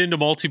 to get into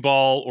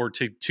multi-ball or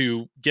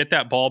to get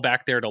that ball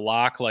back there to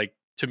lock, like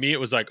to me, it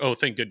was like, oh,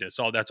 thank goodness.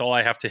 That's all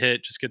I have to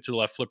hit. Just get to the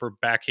left flipper,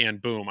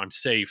 backhand, boom, I'm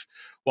safe.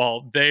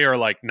 Well, they are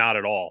like, not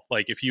at all.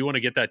 Like if you want to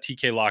get that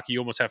TK lock, you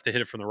almost have to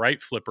hit it from the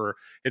right flipper.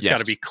 It's got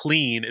to be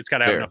clean. It's got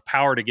to have enough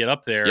power to get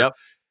up there. Yep.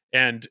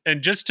 And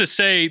just to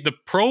say the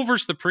Pro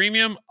versus the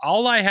premium,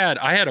 I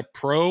had a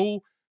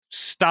Pro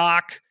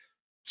stock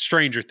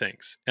Stranger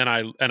Things, and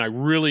I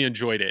really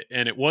enjoyed it.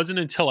 And it wasn't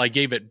until I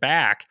gave it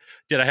back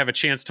did I have a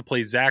chance to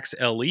play Zach's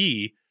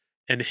LE,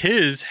 and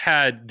his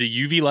had the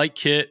UV light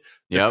kit,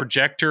 the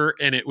projector,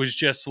 and it was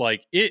just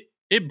like it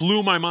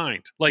blew my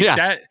mind. Like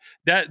that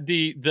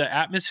the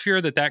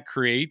atmosphere that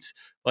creates.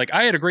 Like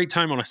I had a great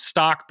time on a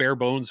stock bare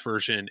bones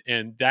version,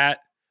 and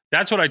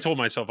that's what I told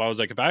myself. I was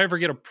like, if I ever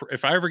get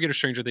a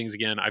Stranger Things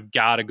again, I've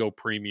got to go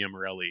premium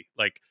or LE.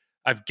 Like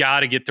I've got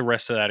to get the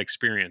rest of that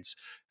experience,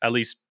 at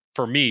least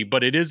for me.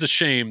 But it is a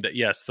shame that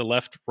yes, the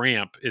left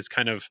ramp is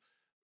kind of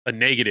a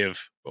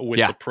negative with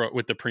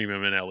the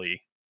premium and LE.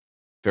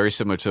 Very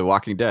similar to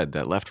Walking Dead,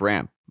 that left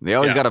ramp. They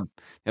always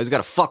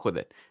gotta fuck with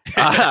it.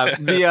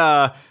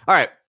 All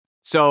right.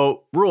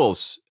 So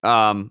rules.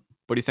 What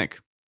do you think?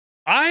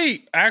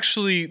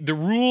 The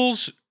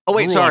rules. Oh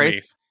wait,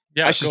 sorry.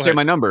 Yeah, I should say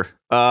my number.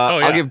 yeah.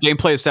 I'll give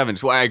gameplay a 7.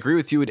 So I agree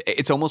with you.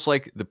 It's almost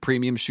like the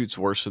premium shoots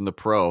worse than the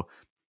Pro.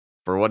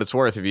 For what it's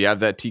worth, if you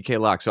have that TK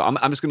lock. So I'm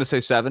just going to say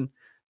 7.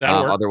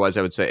 Otherwise,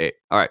 I would say 8.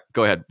 All right,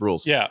 go ahead.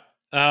 Rules. Yeah.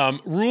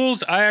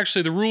 Rules.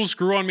 The rules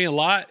grew on me a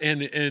lot,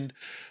 and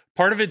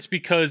part of it's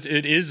because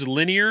it is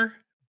linear,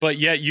 but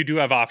yet you do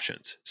have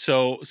options.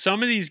 So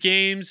some of these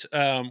games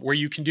where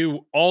you can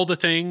do all the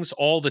things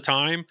all the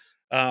time,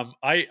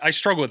 I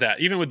struggle with that.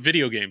 Even with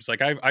video games,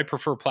 like I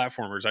prefer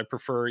platformers. I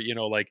prefer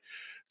like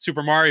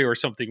Super Mario or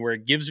something where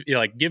it gives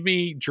give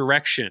me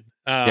direction.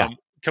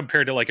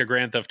 Compared to like a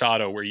Grand Theft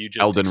Auto where you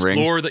just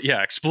explore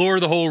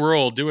the whole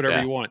world, do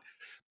whatever you want.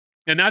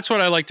 And that's what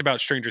I liked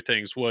about Stranger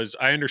Things was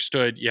I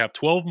understood you have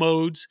 12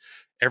 modes.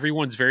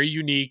 Everyone's very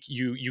unique.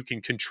 You can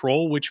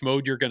control which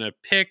mode you're going to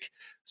pick.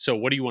 So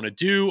what do you want to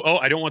do? Oh,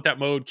 I don't want that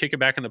mode. Kick it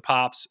back in the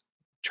pops.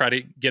 Try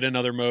to get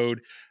another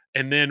mode.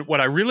 And then what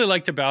I really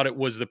liked about it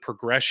was the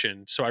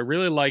progression. So I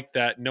really liked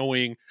that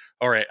knowing,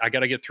 all right, I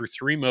got to get through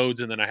 3 modes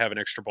and then I have an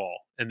extra ball.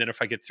 And then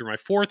if I get through my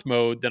 4th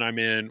mode, then I'm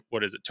in,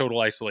 total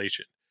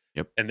isolation.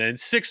 Yep. And then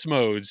 6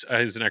 modes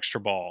as an extra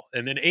ball.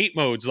 And then 8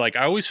 modes. Like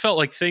I always felt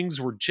like things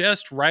were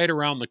just right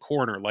around the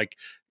corner. Like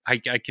I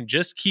can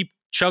just keep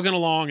chugging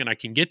along and I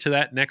can get to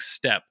that next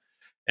step.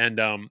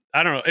 And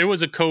I don't know. It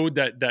was a code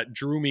that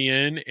drew me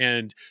in.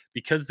 And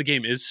because the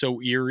game is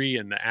so eerie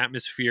and the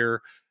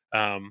atmosphere,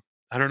 I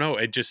don't know.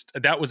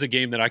 That was a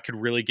game that I could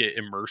really get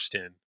immersed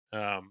in.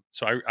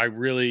 So I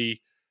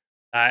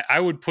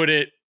would put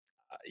it,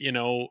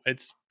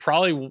 it's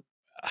probably,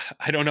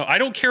 I don't know. I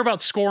don't care about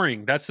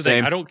scoring. That's the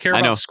thing. I don't care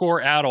about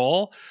score at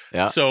all.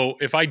 Yeah. So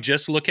if I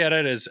just look at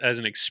it as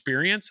an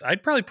experience,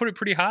 I'd probably put it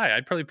pretty high.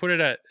 I'd probably put it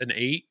at an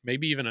 8,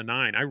 maybe even a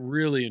 9. I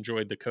really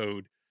enjoyed the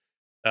code.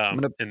 I'm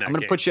going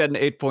to put you at an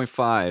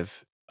 8.5.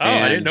 Oh,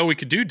 I didn't know we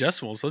could do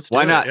decimals. Let's do it.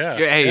 Why not? Yeah.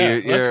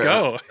 Hey, let's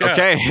go. Yeah.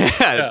 Okay.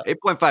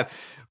 8.5.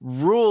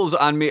 Rules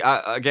on me.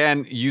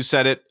 Again, you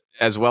said it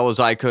as well as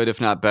I could,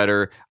 if not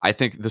better. I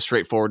think the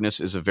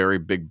straightforwardness is a very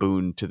big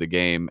boon to the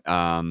game.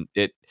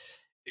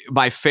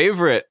 My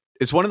favorite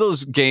is one of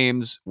those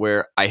games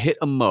where I hit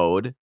a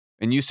mode,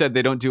 and you said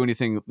they don't do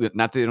anything,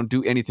 not that they don't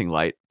do anything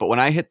light, but when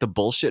I hit the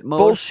bullshit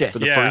mode for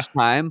the first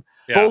time,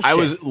 I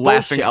was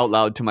laughing out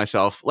loud to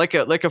myself like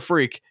a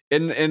freak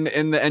in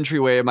the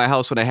entryway of my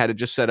house when I had it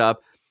just set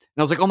up.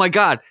 And I was like, oh my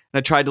God. And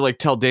I tried to like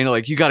tell Dana,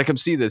 like, you got to come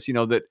see this,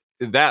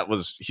 that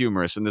was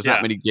humorous. And there's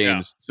not many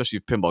games,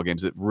 especially pinball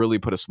games, that really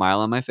put a smile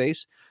on my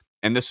face.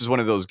 and this is one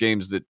of those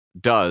games that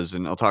does,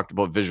 and I'll talk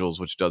about visuals,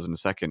 which does in a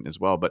second as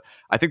well. But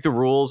I think the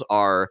rules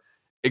are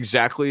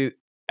exactly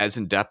as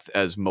in depth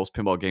as most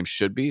pinball games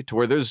should be, to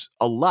where there's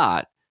a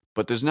lot,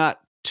 but there's not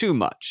too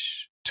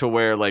much. To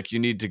where like you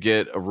need to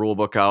get a rule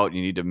book out,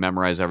 you need to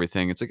memorize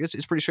everything. It's like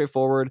it's pretty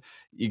straightforward.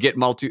 You get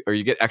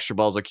you get extra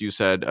balls, like you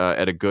said,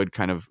 at a good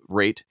kind of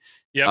rate.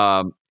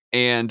 Yep.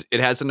 And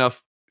it has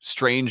enough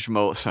strange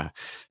modes,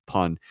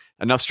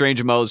 enough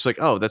strange modes. Like,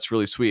 oh, that's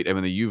really sweet. And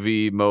when the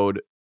UV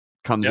mode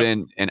comes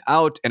in and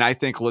out, and I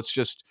think let's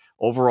just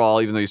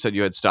overall, even though you said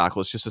you had stock,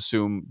 let's just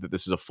assume that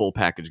this is a full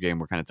package game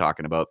we're kind of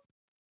talking about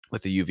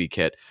with the UV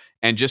kit.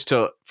 And just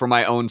for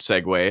my own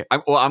segue,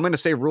 I'm going to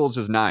say rules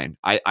is 9.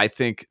 I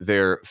think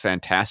they're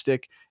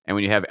fantastic. And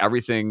when you have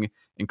everything,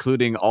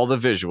 including all the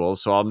visuals,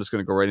 so I'm just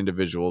going to go right into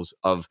visuals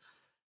of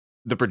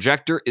the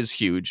projector is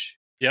huge.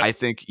 Yep. I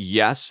think,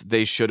 yes,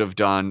 they should have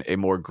done a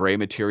more gray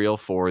material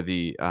for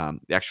the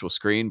actual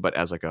screen, but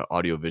as like an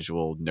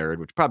audiovisual nerd,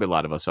 which probably a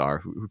lot of us are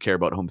who care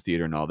about home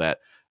theater and all that,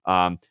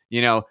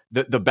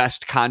 the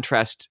best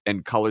contrast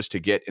and colors to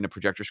get in a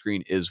projector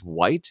screen is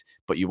white,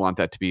 but you want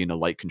that to be in a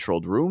light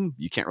controlled room.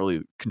 You can't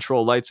really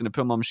control lights in a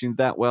pinball machine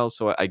that well,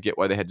 so I get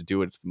why they had to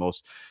do it. It's the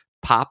most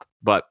pop,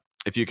 but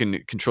if you can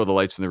control the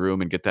lights in the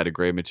room and get that a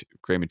gray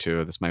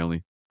material, that's my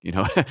only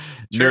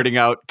nerding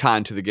out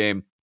con to the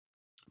game.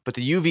 But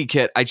the UV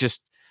kit,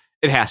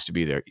 it has to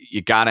be there.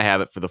 You got to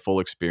have it for the full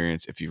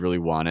experience if you really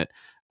want it.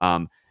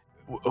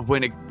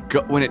 When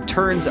it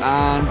turns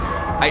on,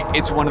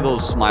 it's one of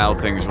those smile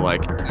things where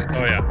like,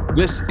 oh yeah,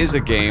 this is a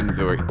game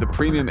where the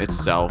premium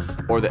itself,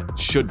 or that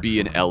should be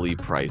an LE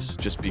price,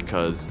 just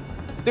because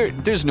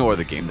there's no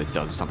other game that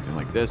does something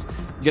like this.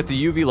 You got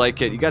the UV light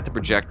kit, you got the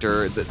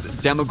projector, the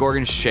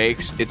Demogorgon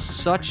shakes. It's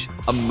such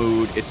a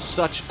mood. It's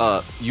such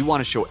a, you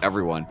want to show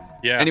everyone.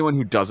 Yeah. Anyone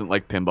who doesn't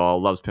like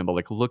pinball, loves pinball,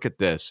 like look at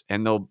this,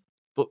 and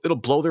it'll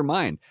blow their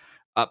mind.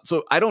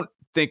 So I don't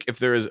think if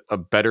there is a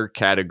better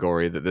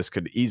category that this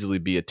could easily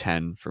be a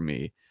 10 for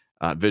me.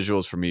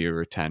 Visuals for me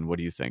are a 10. What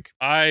do you think?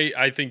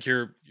 I think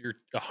you're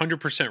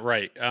 100%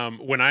 right.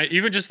 When I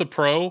even just the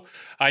Pro,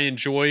 I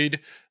enjoyed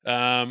the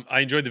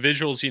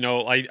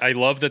visuals. I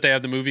love that they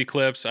have the movie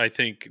clips. I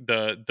think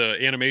the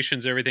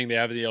animations, everything they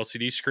have at the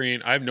LCD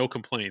screen, I have no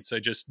complaints.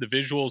 The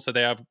visuals that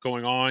they have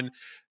going on,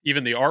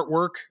 even the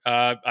artwork,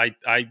 I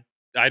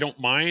don't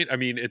mind. I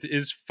mean, it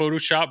is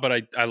Photoshop,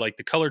 but I like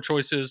the color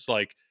choices.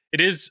 Like, it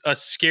is a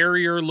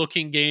scarier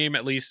looking game.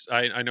 At least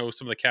I know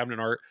some of the cabinet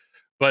art.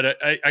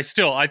 But I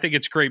think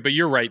it's great. But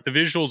you're right. The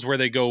visuals where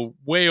they go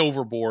way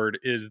overboard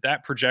is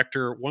that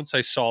projector. Once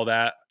I saw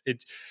that,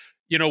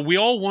 we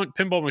all want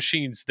pinball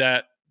machines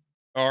that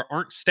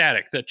aren't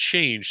static, that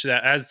change,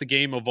 that as the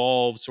game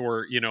evolves,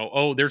 or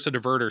there's a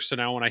diverter, so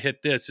now when I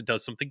hit this, it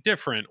does something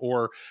different,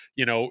 or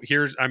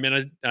I'm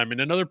in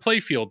another play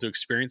field to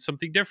experience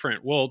something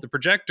different. Well, the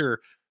projector,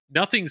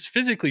 nothing's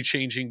physically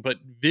changing, but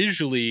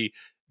visually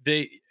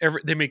they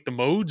make the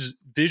modes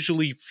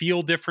visually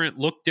feel different,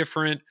 look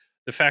different.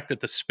 The fact that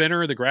the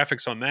spinner, the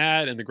graphics on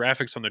that, and the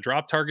graphics on the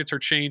drop targets are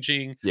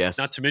changing. Yes.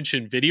 Not to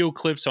mention video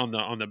clips on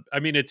the. I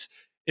mean, it's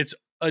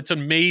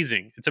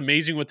amazing. It's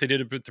amazing what they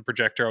did with the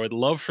projector. I would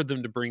love for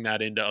them to bring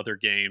that into other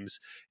games.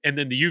 And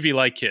then the UV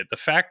light kit, the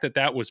fact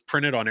that was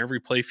printed on every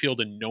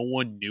playfield and no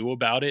one knew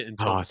about it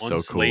until months so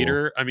cool.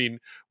 later. I mean,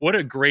 what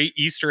a great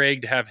Easter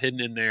egg to have hidden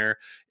in there.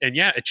 And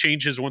yeah, it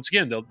changes once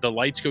again. The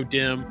lights go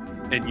dim,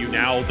 and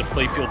the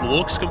playfield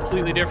looks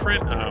completely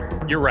different.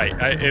 You're right.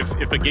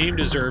 If a game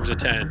deserves a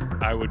 10,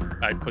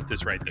 I'd put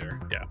this right there.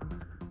 Yeah.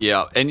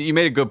 Yeah, and you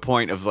made a good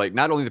point of like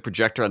not only the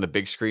projector on the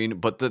big screen,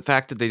 but the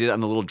fact that they did it on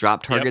the little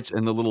drop targets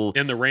and the little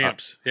and the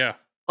ramps. Yeah,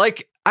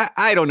 like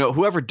I don't know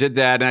whoever did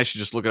that, and I should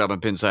just look it up on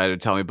Pinside and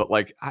tell me. But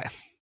like,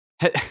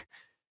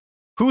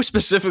 who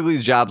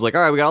specifically's job's like,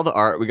 all right, we got all the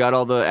art, we got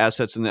all the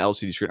assets in the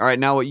LCD screen. All right,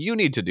 now what you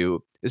need to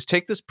do is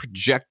take this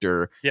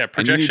projector,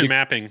 projection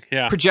mapping,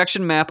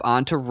 projection map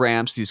onto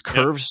ramps, these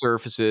curved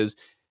surfaces.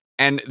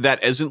 And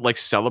that isn't like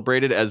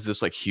celebrated as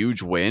this like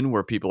huge win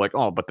where people are like,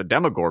 oh, but the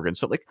Demogorgon.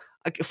 So like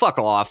fuck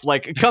off.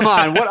 Like, come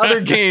on. What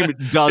other game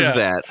does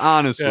that?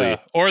 Honestly. Yeah.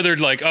 Or they're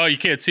like, oh, you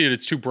can't see it.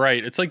 It's too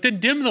bright. It's like,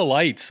 then dim the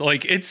lights.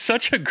 Like, it's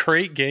such a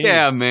great game.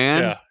 Yeah,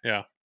 man.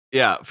 Yeah.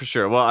 Yeah, for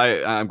sure. Well,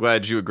 I'm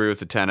glad you agree with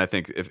the 10. I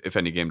think if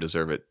any game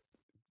deserves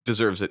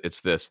it, it's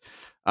this.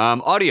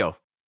 Audio.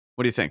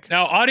 What do you think?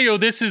 Now, audio,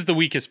 this is the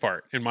weakest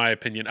part, in my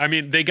opinion. I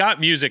mean, they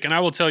got music, and I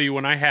will tell you,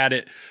 when I had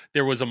it,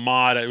 there was a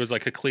mod. It was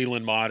like a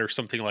Cleveland mod or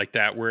something like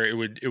that, where it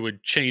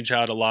would change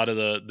out a lot of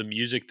the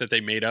music that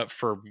they made up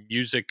for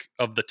music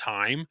of the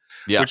time,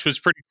 which was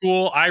pretty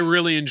cool. I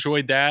really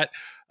enjoyed that,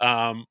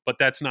 but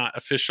that's not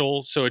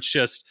official. So it's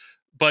just,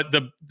 but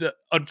the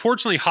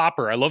unfortunately,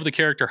 Hopper, I love the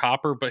character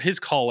Hopper, but his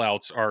call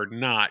outs are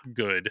not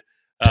good.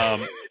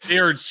 They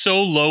are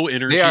so low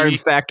energy. They are in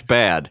fact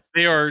bad.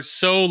 They are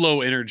so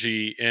low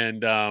energy,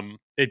 and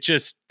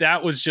that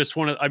was just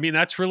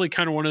that's really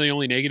kind of one of the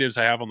only negatives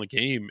I have on the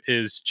game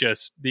is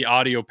just the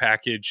audio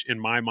package.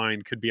 In my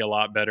mind, could be a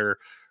lot better,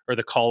 or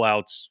the call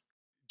outs.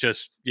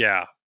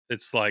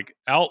 It's like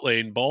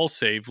outlane, ball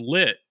save,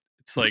 lit.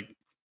 It's like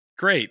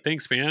great,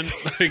 thanks, man.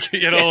 Like,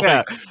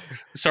 Yeah.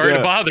 sorry to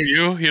Yeah. bother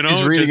you.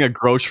 He's reading a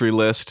grocery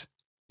list.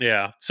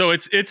 Yeah. So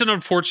it's an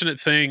unfortunate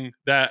thing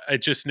that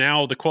it just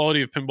now the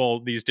quality of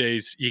pinball these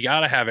days, you got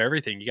to have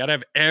everything. You got to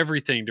have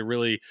everything to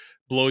really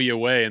blow you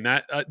away. And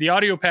that the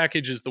audio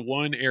package is the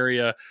one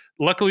area.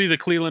 Luckily, the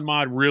Cleveland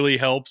mod really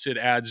helps. It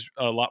adds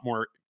a lot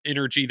more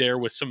energy there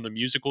with some of the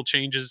musical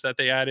changes that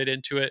they added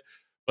into it.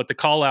 But the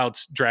call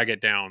outs drag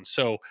it down.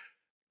 So,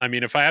 I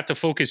mean, if I have to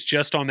focus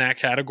just on that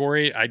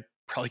category, I'd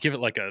probably give it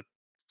like a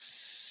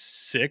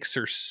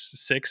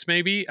 6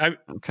 maybe.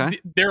 Okay.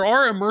 There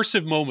are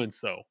immersive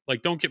moments though.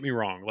 Like, don't get me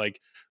wrong. Like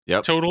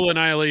Yep. total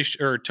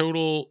annihilation or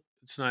total.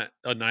 It's not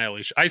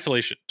annihilation.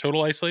 Isolation.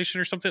 Total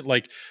isolation or something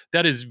like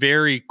that is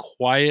very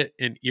quiet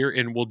and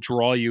will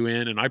draw you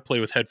in. And I play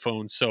with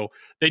headphones, so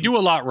they do a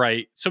lot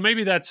right. So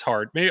maybe that's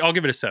hard. Maybe I'll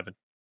give it a 7.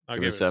 I'll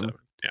give it a 7.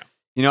 Yeah.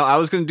 You know, I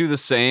was going to do the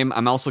same.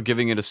 I'm also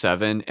giving it a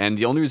 7. And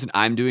the only reason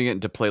I'm doing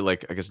it to play,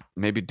 like, I guess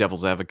maybe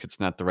devil's advocate's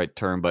not the right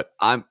term, but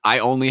I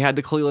only had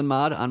the Cleveland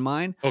mod on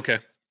mine. Okay.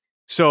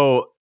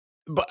 So,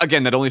 but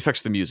again, that only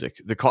affects the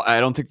music. I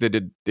don't think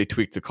they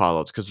tweaked the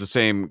callouts because the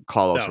same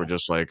callouts were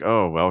just like,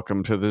 oh,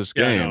 welcome to this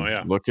game.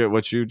 Yeah. Look at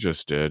what you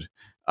just did.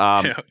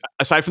 Yeah.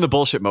 Aside from the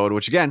bullshit mode,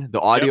 which again,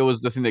 the audio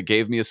was the thing that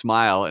gave me a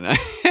smile, and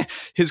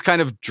his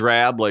kind of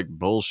drab, like,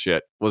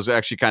 bullshit was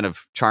actually kind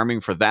of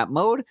charming for that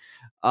mode.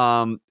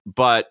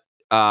 But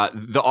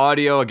the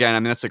audio, again, I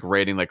mean, that's like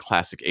rating like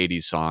classic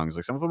 80s songs.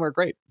 Like, some of them are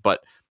great, but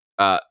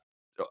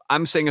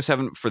I'm saying a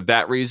 7 for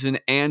that reason,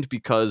 and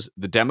because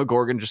the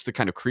Demogorgon, just the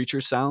kind of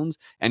creature sounds,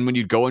 and when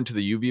you go into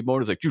the UV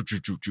mode, it's like,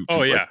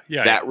 Oh yeah,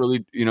 like, that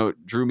really,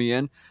 drew me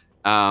in.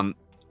 And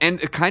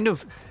it kind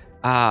of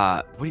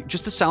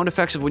just the sound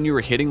effects of when you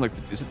were hitting, like,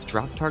 is it the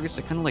drop targets?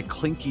 They're kind of like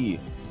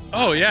clinky.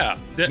 Oh yeah.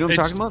 Do you know what I'm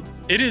talking about?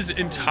 It is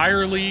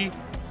entirely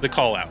the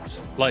call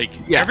outs. Like,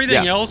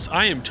 everything else,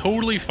 I am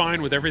totally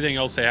fine with everything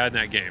else they had in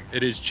that game.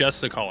 It is just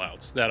the call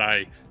outs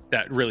that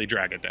really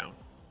drag it down.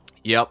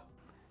 Yep.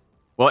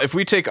 Well, if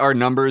we take our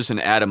numbers and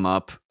add them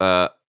up,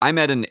 I'm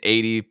at an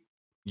 80.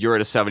 You're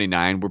at a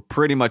 79. We're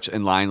pretty much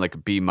in line, like a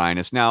B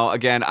minus. Now,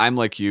 again, I'm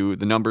like you.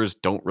 The numbers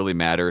don't really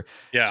matter.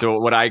 Yeah. So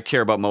what I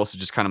care about most is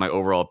just kind of my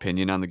overall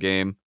opinion on the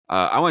game.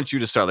 I want you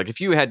to start. Like,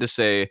 if you had to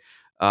say,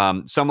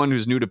 someone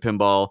who's new to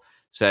pinball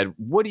said,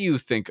 what do you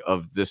think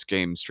of this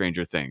game,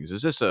 Stranger Things?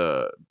 Is this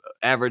a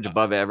average,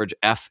 above average,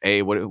 FA?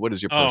 What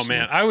is your personal? Oh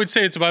man, I would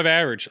say it's above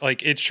average.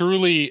 Like, it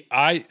truly,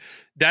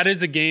 that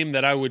is a game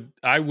that I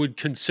would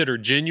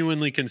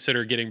genuinely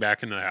consider getting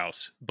back into the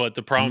house. But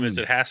the problem is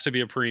it has to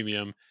be a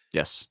premium.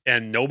 Yes.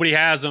 And nobody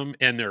has them,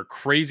 and they're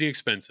crazy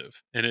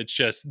expensive. And it's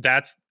just,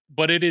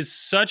 but it is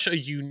such a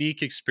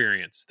unique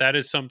experience. That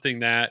is something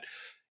that,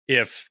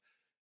 if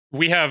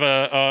we have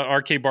a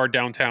arcade bar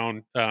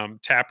downtown,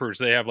 Tappers,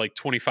 they have like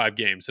 25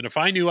 games. And if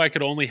I knew I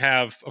could only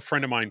have a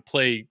friend of mine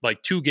play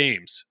like 2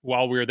 games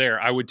while we were there,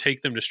 I would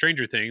take them to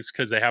Stranger Things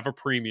because they have a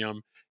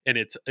premium, and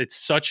it's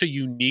such a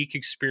unique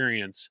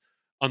experience,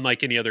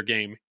 unlike any other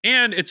game.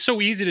 And it's so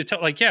easy to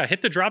tell, like, yeah,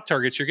 hit the drop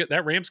targets.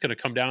 That ramp's going to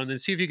come down, and then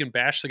see if you can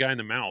bash the guy in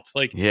the mouth.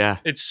 Like, yeah,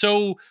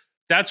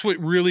 that's what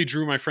really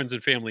drew my friends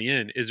and family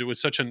in, is it was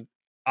such an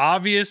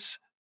obvious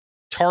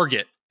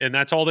target. And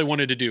that's all they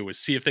wanted to do, was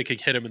see if they could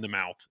hit him in the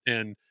mouth,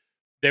 and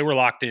they were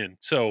locked in.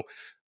 So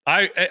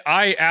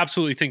I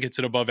absolutely think it's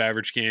an above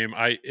average game.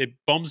 It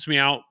bums me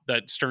out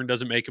that Stern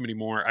doesn't make them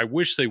anymore. I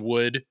wish they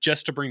would,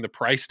 just to bring the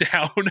price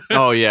down.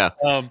 Oh yeah.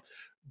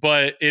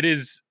 But it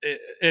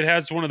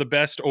has one of the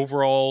best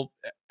overall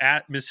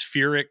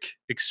atmospheric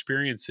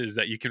experiences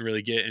that you can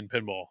really get in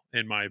pinball,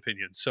 in my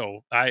opinion.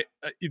 So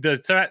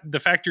the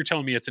fact you're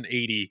telling me it's an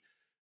 80,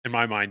 in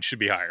my mind, should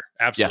be higher.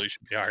 Absolutely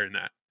should be higher than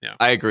that. Yeah,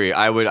 I agree.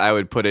 I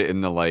would put it in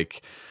the,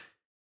 like,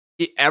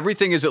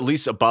 everything is at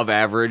least above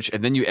average,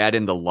 and then you add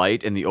in the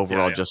light and the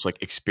overall just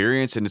like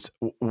experience, and it's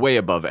way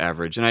above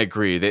average. And I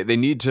agree, they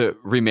need to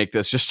remake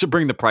this just to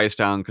bring the price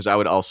down, because I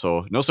would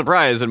also, no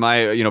surprise, in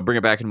my bring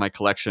it back in my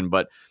collection.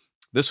 But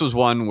this was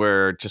one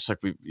where, just like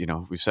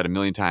we've said a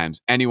million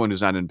times, anyone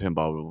who's not in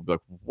pinball will be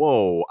like,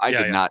 whoa, I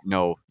did not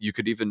know you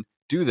could even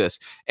do this.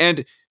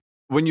 And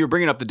when you're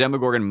bringing up the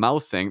Demogorgon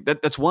mouth thing,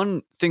 that's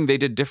one thing they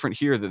did different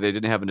here that they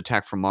didn't have in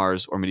Attack from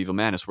Mars or Medieval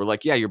Madness. We're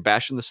like, yeah, you're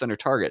bashing the center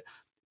target.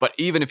 But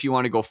even if you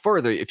want to go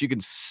further, if you can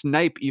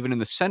snipe even in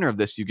the center of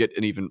this, you get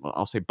an even,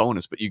 I'll say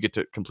bonus, but you get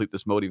to complete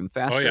this mode even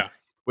faster. Oh, yeah.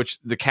 Which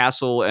the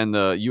castle and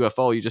the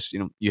UFO, you just,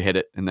 you hit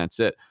it and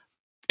that's it.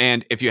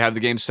 And if you have the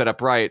game set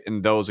up right,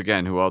 and those,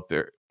 again, who out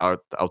there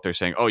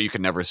saying, oh, you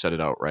can never set it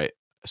up right.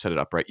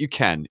 You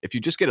can. If you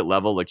just get it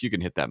level, like, you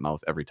can hit that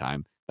mouth every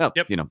time. Well,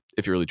 if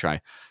you really try.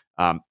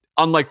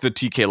 Unlike the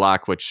TK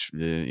lock, which,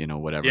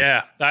 whatever.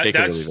 Yeah, Take it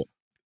or leave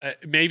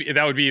it. Maybe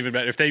that would be even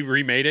better if they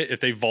remade it, if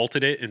they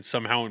vaulted it and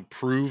somehow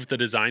improved the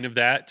design of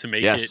that to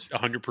make it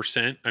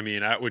 100%. I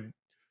mean, I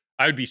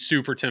would be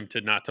super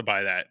tempted not to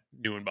buy that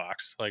new in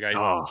box. Like,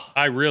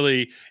 I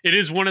really, it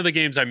is one of the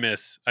games I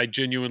miss. I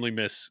genuinely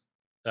miss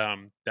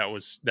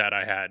that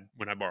I had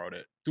when I borrowed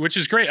it, which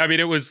is great. I mean,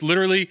 it was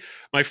literally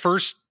my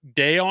first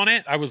day on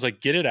it. I was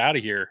like, get it out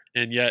of here.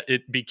 And yet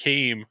it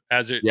became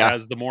as Yeah.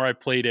 the more I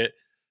played it,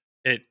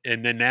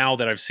 and then now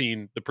that I've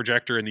seen the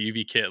projector and the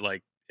UV kit,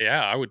 like,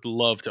 yeah, I would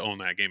love to own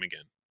that game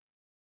again.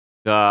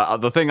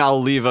 The thing I'll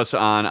leave us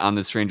on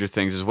the Stranger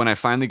Things is when I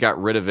finally got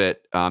rid of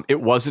it. It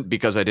wasn't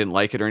because I didn't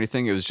like it or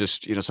anything. It was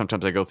just,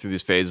 sometimes I go through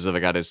these phases of I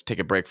got to take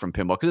a break from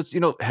pinball because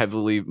it's,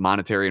 heavily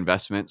monetary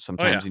investment Oh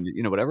yeah.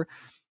 sometimes, whatever.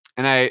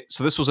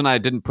 So this was when I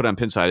didn't put on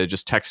Pinside. I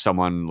just text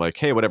someone like,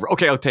 hey, whatever.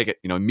 Okay, I'll take it,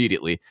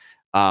 immediately.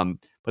 But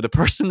the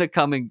person that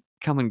come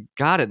and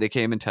got it, they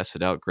came and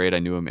tested it out. Great. I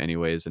knew him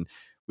anyways. And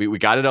we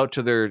got it out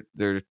to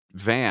their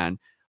van,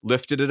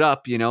 lifted it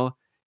up, or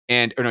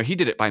no, he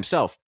did it by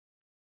himself.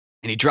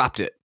 And he dropped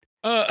it.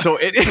 So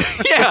it,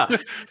 yeah.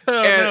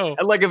 Oh, and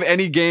no. like of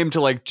any game to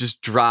like just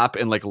drop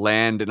and like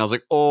land. And I was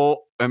like,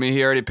 oh, I mean,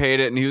 he already paid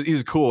it. And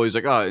he's cool. He's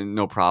like, oh,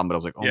 no problem. But I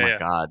was like, oh Yeah, my yeah.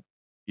 God,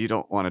 you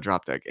don't want to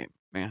drop that game,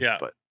 man. Yeah.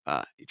 But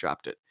he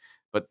dropped it.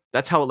 But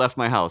that's how it left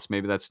my house.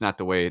 Maybe that's not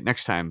the way.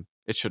 Next time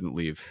it shouldn't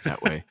leave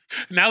that way.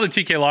 Now the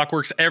TK lock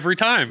works every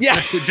time. Yeah.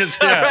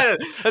 Just Right.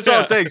 That's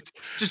all it takes.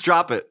 Just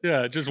drop it.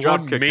 Yeah, just Drop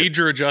one kick it.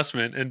 major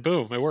adjustment and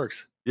boom, it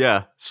works.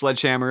 Yeah.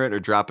 Sledgehammer it or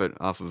drop it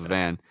off of a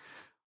van.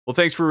 Well,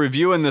 thanks for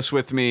reviewing this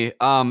with me.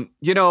 I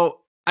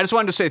just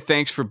wanted to say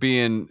thanks for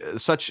being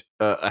such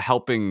a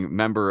helping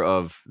member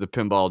of the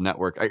Pinball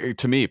Network.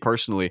 To me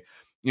personally,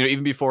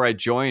 even before I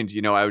joined,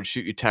 I would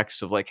shoot you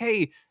texts of like,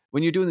 hey,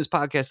 when you're doing this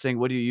podcast thing,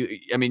 what do you,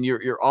 I mean,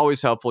 you're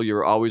always helpful.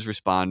 You're always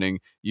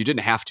responding. You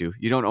didn't have to,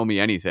 you don't owe me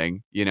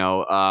anything, and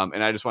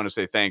I just want to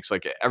say thanks.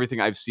 Like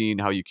everything I've seen,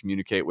 how you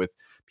communicate with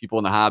people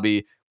in the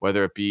hobby,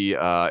 whether it be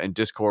in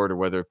Discord or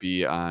whether it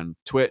be on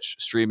Twitch,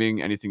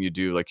 streaming, anything you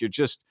do, like you're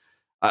just,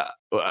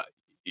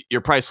 you're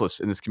priceless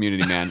in this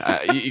community, man.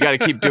 You got to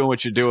keep doing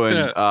what you're doing.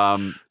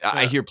 Yeah.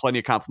 I hear plenty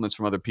of compliments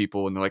from other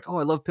people, and they're like, "Oh,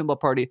 I love Pinball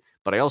Party,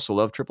 but I also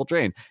love Triple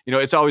Drain."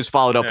 It's always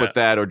followed up with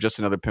that, or just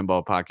another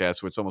pinball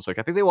podcast. Where it's almost like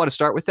I think they want to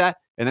start with that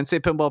and then say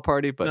Pinball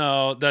Party, but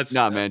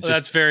no, man.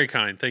 That's very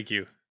kind. Thank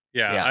you.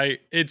 Yeah.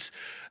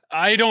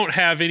 I don't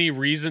have any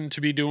reason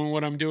to be doing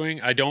what I'm doing.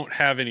 I don't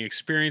have any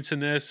experience in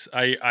this.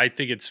 I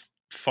think it's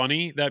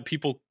funny that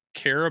people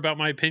care about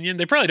my opinion.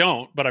 They probably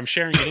don't, but I'm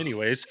sharing it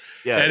anyways.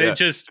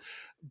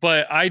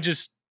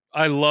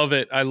 I love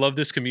it. I love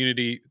this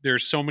community.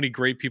 There's so many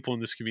great people in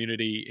this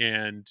community.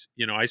 And,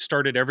 I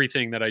started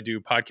everything that I do,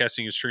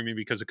 podcasting and streaming,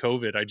 because of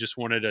COVID. I just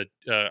wanted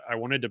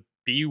to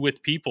be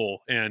with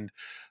people, and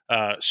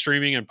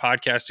streaming and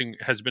podcasting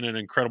has been an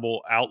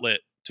incredible outlet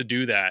to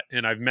do that.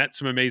 And I've met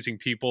some amazing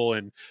people,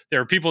 and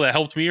there are people that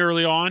helped me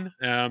early on,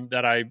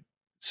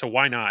 so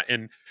why not?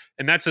 And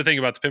that's the thing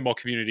about the pinball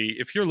community.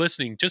 If you're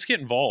listening, just get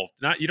involved.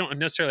 You don't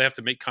necessarily have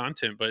to make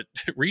content, but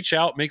reach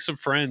out, make some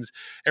friends.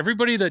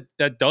 Everybody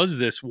that does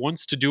this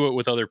wants to do it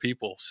with other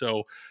people.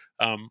 So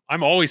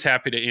I'm always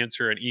happy to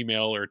answer an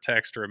email or a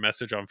text or a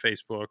message on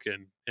Facebook.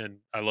 And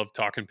I love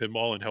talking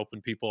pinball and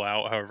helping people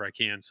out however I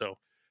can. So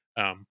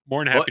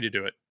more than happy to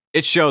do it.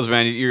 It shows,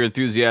 man, your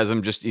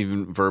enthusiasm, just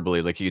even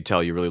verbally, like you could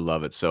tell you really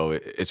love it. So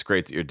it's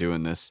great that you're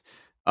doing this.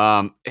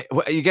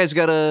 You guys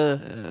got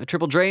a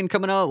Triple Drain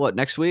coming out? What,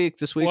 next week?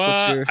 This week?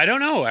 Well, I don't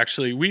know.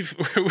 Actually, we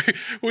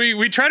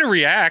try to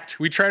react.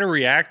 We try to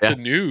react to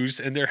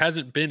news, and there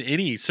hasn't been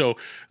any. So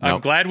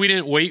I'm glad we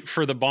didn't wait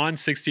for the Bond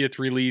 60th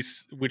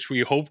release, which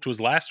we hoped was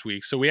last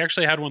week. So we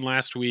actually had one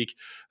last week.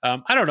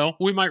 I don't know.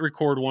 We might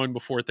record one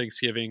before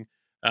Thanksgiving.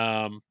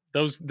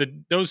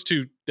 Those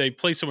two, they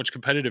play so much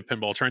competitive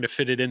pinball, trying to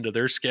fit it into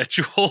their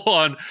schedule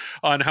on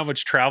how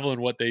much travel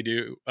and what they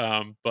do.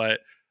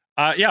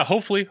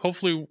 Hopefully,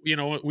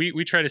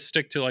 we try to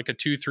stick to like a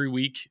 2-3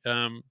 week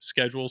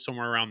schedule,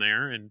 somewhere around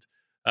there. And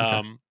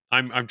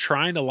I'm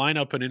trying to line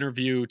up an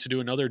interview to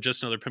do another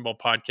Pinball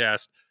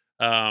podcast.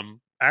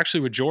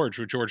 Actually with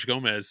George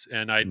Gomez.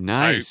 And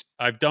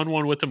I've done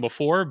one with him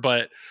before,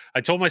 but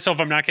I told myself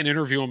I'm not going to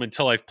interview him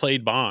until I've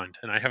played Bond,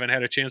 and I haven't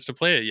had a chance to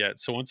play it yet.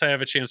 So once I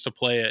have a chance to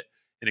play it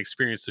and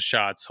experience the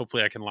shots,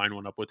 hopefully I can line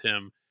one up with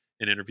him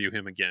and interview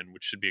him again,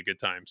 which should be a good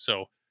time.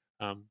 So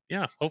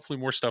hopefully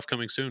more stuff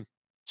coming soon.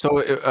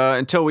 So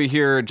until we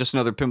hear just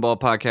another pinball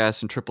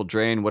podcast and Triple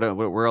Drain,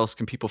 where else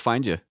can people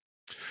find you?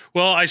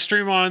 Well, I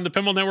stream on the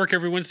Pinball Network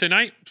every Wednesday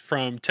night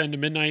from 10 to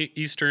midnight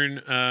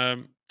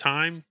Eastern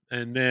time,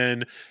 and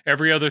then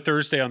every other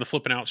Thursday on the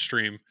Flippin' Out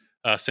stream,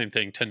 same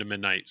thing, 10 to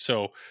midnight.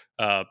 So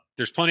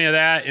there's plenty of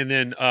that. And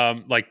then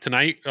like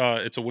tonight,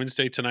 it's a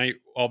Wednesday tonight,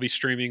 I'll be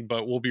streaming,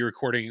 but we'll be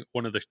recording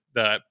one of the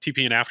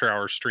TPN After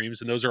Hours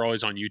streams, and those are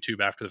always on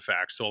YouTube after the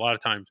fact. So a lot of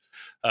times,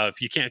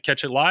 if you can't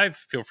catch it live,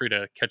 feel free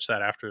to catch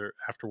that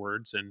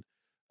afterwards, and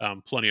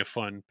plenty of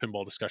fun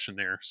pinball discussion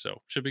there.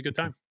 So should be a good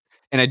time.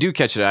 And I do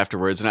catch it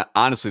afterwards. And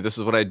honestly, this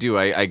is what I do.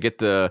 I get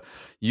the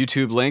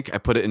YouTube link, I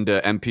put it into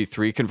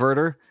MP3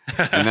 converter,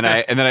 and then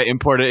I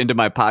import it into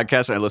my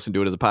podcast, and I listen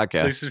to it as a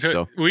podcast.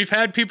 So we've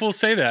had people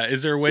say that.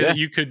 Is there a way that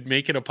you could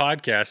make it a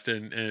podcast,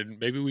 and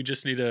maybe we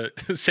just need to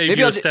save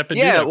you a step and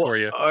do that for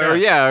you?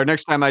 Or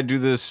next time I do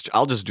this,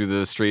 I'll just do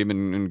the stream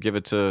and give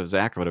it to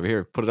Zach or whatever.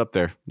 Here, put it up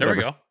there. There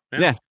we go.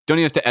 Yeah. Don't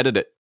even have to edit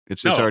it.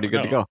 It's already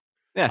good to go.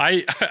 Yeah.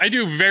 I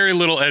do very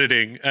little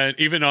editing,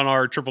 even on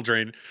our Triple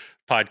Drain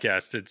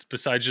podcast. It's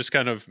besides just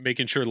kind of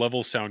making sure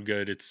levels sound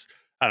good. It's,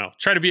 I don't know,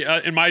 try to be,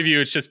 in my view,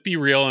 it's just be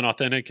real and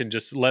authentic and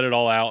just let it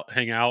all out,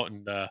 hang out.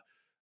 And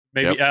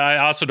maybe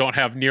I also don't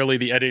have nearly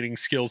the editing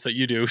skills that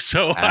you do.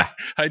 So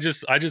I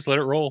just let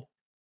it roll.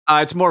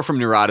 It's more from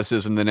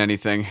neuroticism than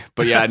anything.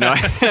 But yeah, no,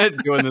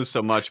 doing this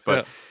so much.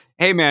 But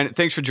hey, man,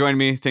 thanks for joining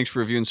me. Thanks for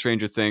reviewing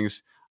Stranger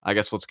Things. I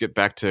guess let's get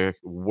back to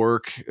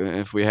work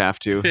if we have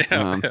to.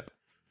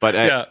 But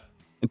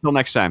until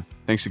next time,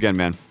 thanks again,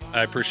 man.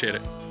 I appreciate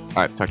it. All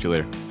right, talk to you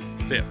later.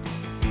 See ya.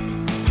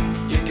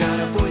 You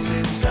got a voice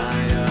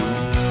inside of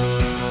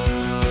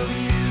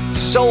you.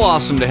 So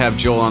awesome to have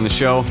Joel on the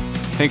show.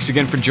 Thanks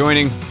again for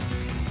joining.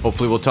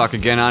 Hopefully we'll talk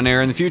again on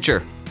air in the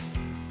future.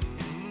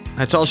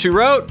 That's all she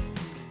wrote.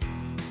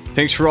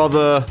 Thanks for all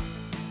the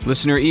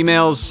listener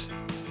emails.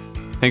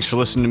 Thanks for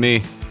listening to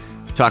me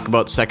talk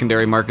about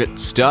secondary market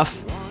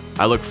stuff.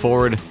 I look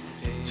forward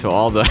to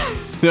all the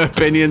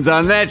opinions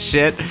on that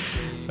shit.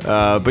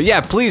 But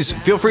yeah, please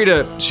feel free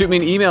to shoot me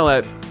an email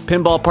at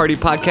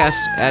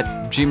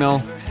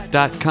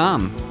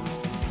pinballpartypodcast@gmail.com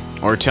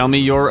or tell me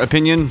your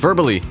opinion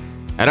verbally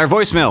at our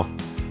voicemail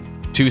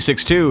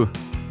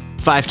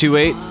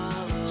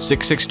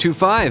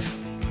 262-528-6625.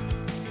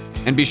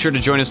 And be sure to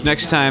join us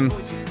next time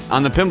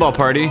on the Pinball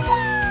Party.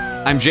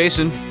 I'm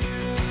Jason.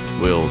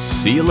 We'll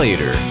see you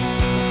later.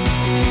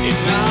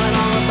 It's not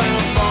all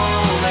about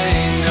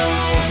falling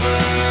over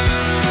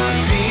or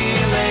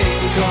feeling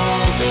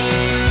colder.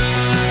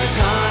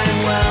 Time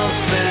well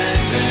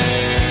spent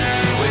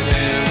there with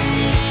him.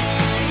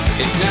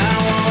 It's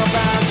now all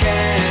about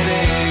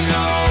getting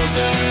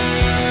older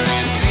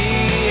and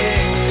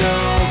seeing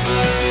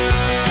over,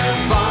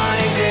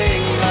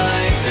 finding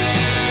light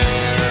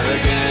there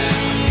again.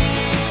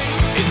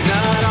 It's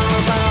not all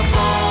about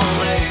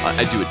falling.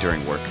 I do it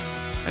during work,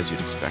 as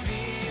you'd expect.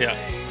 Yeah.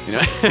 You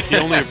know? The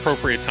only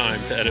appropriate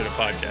time to edit a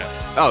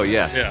podcast. Oh,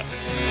 yeah. Yeah.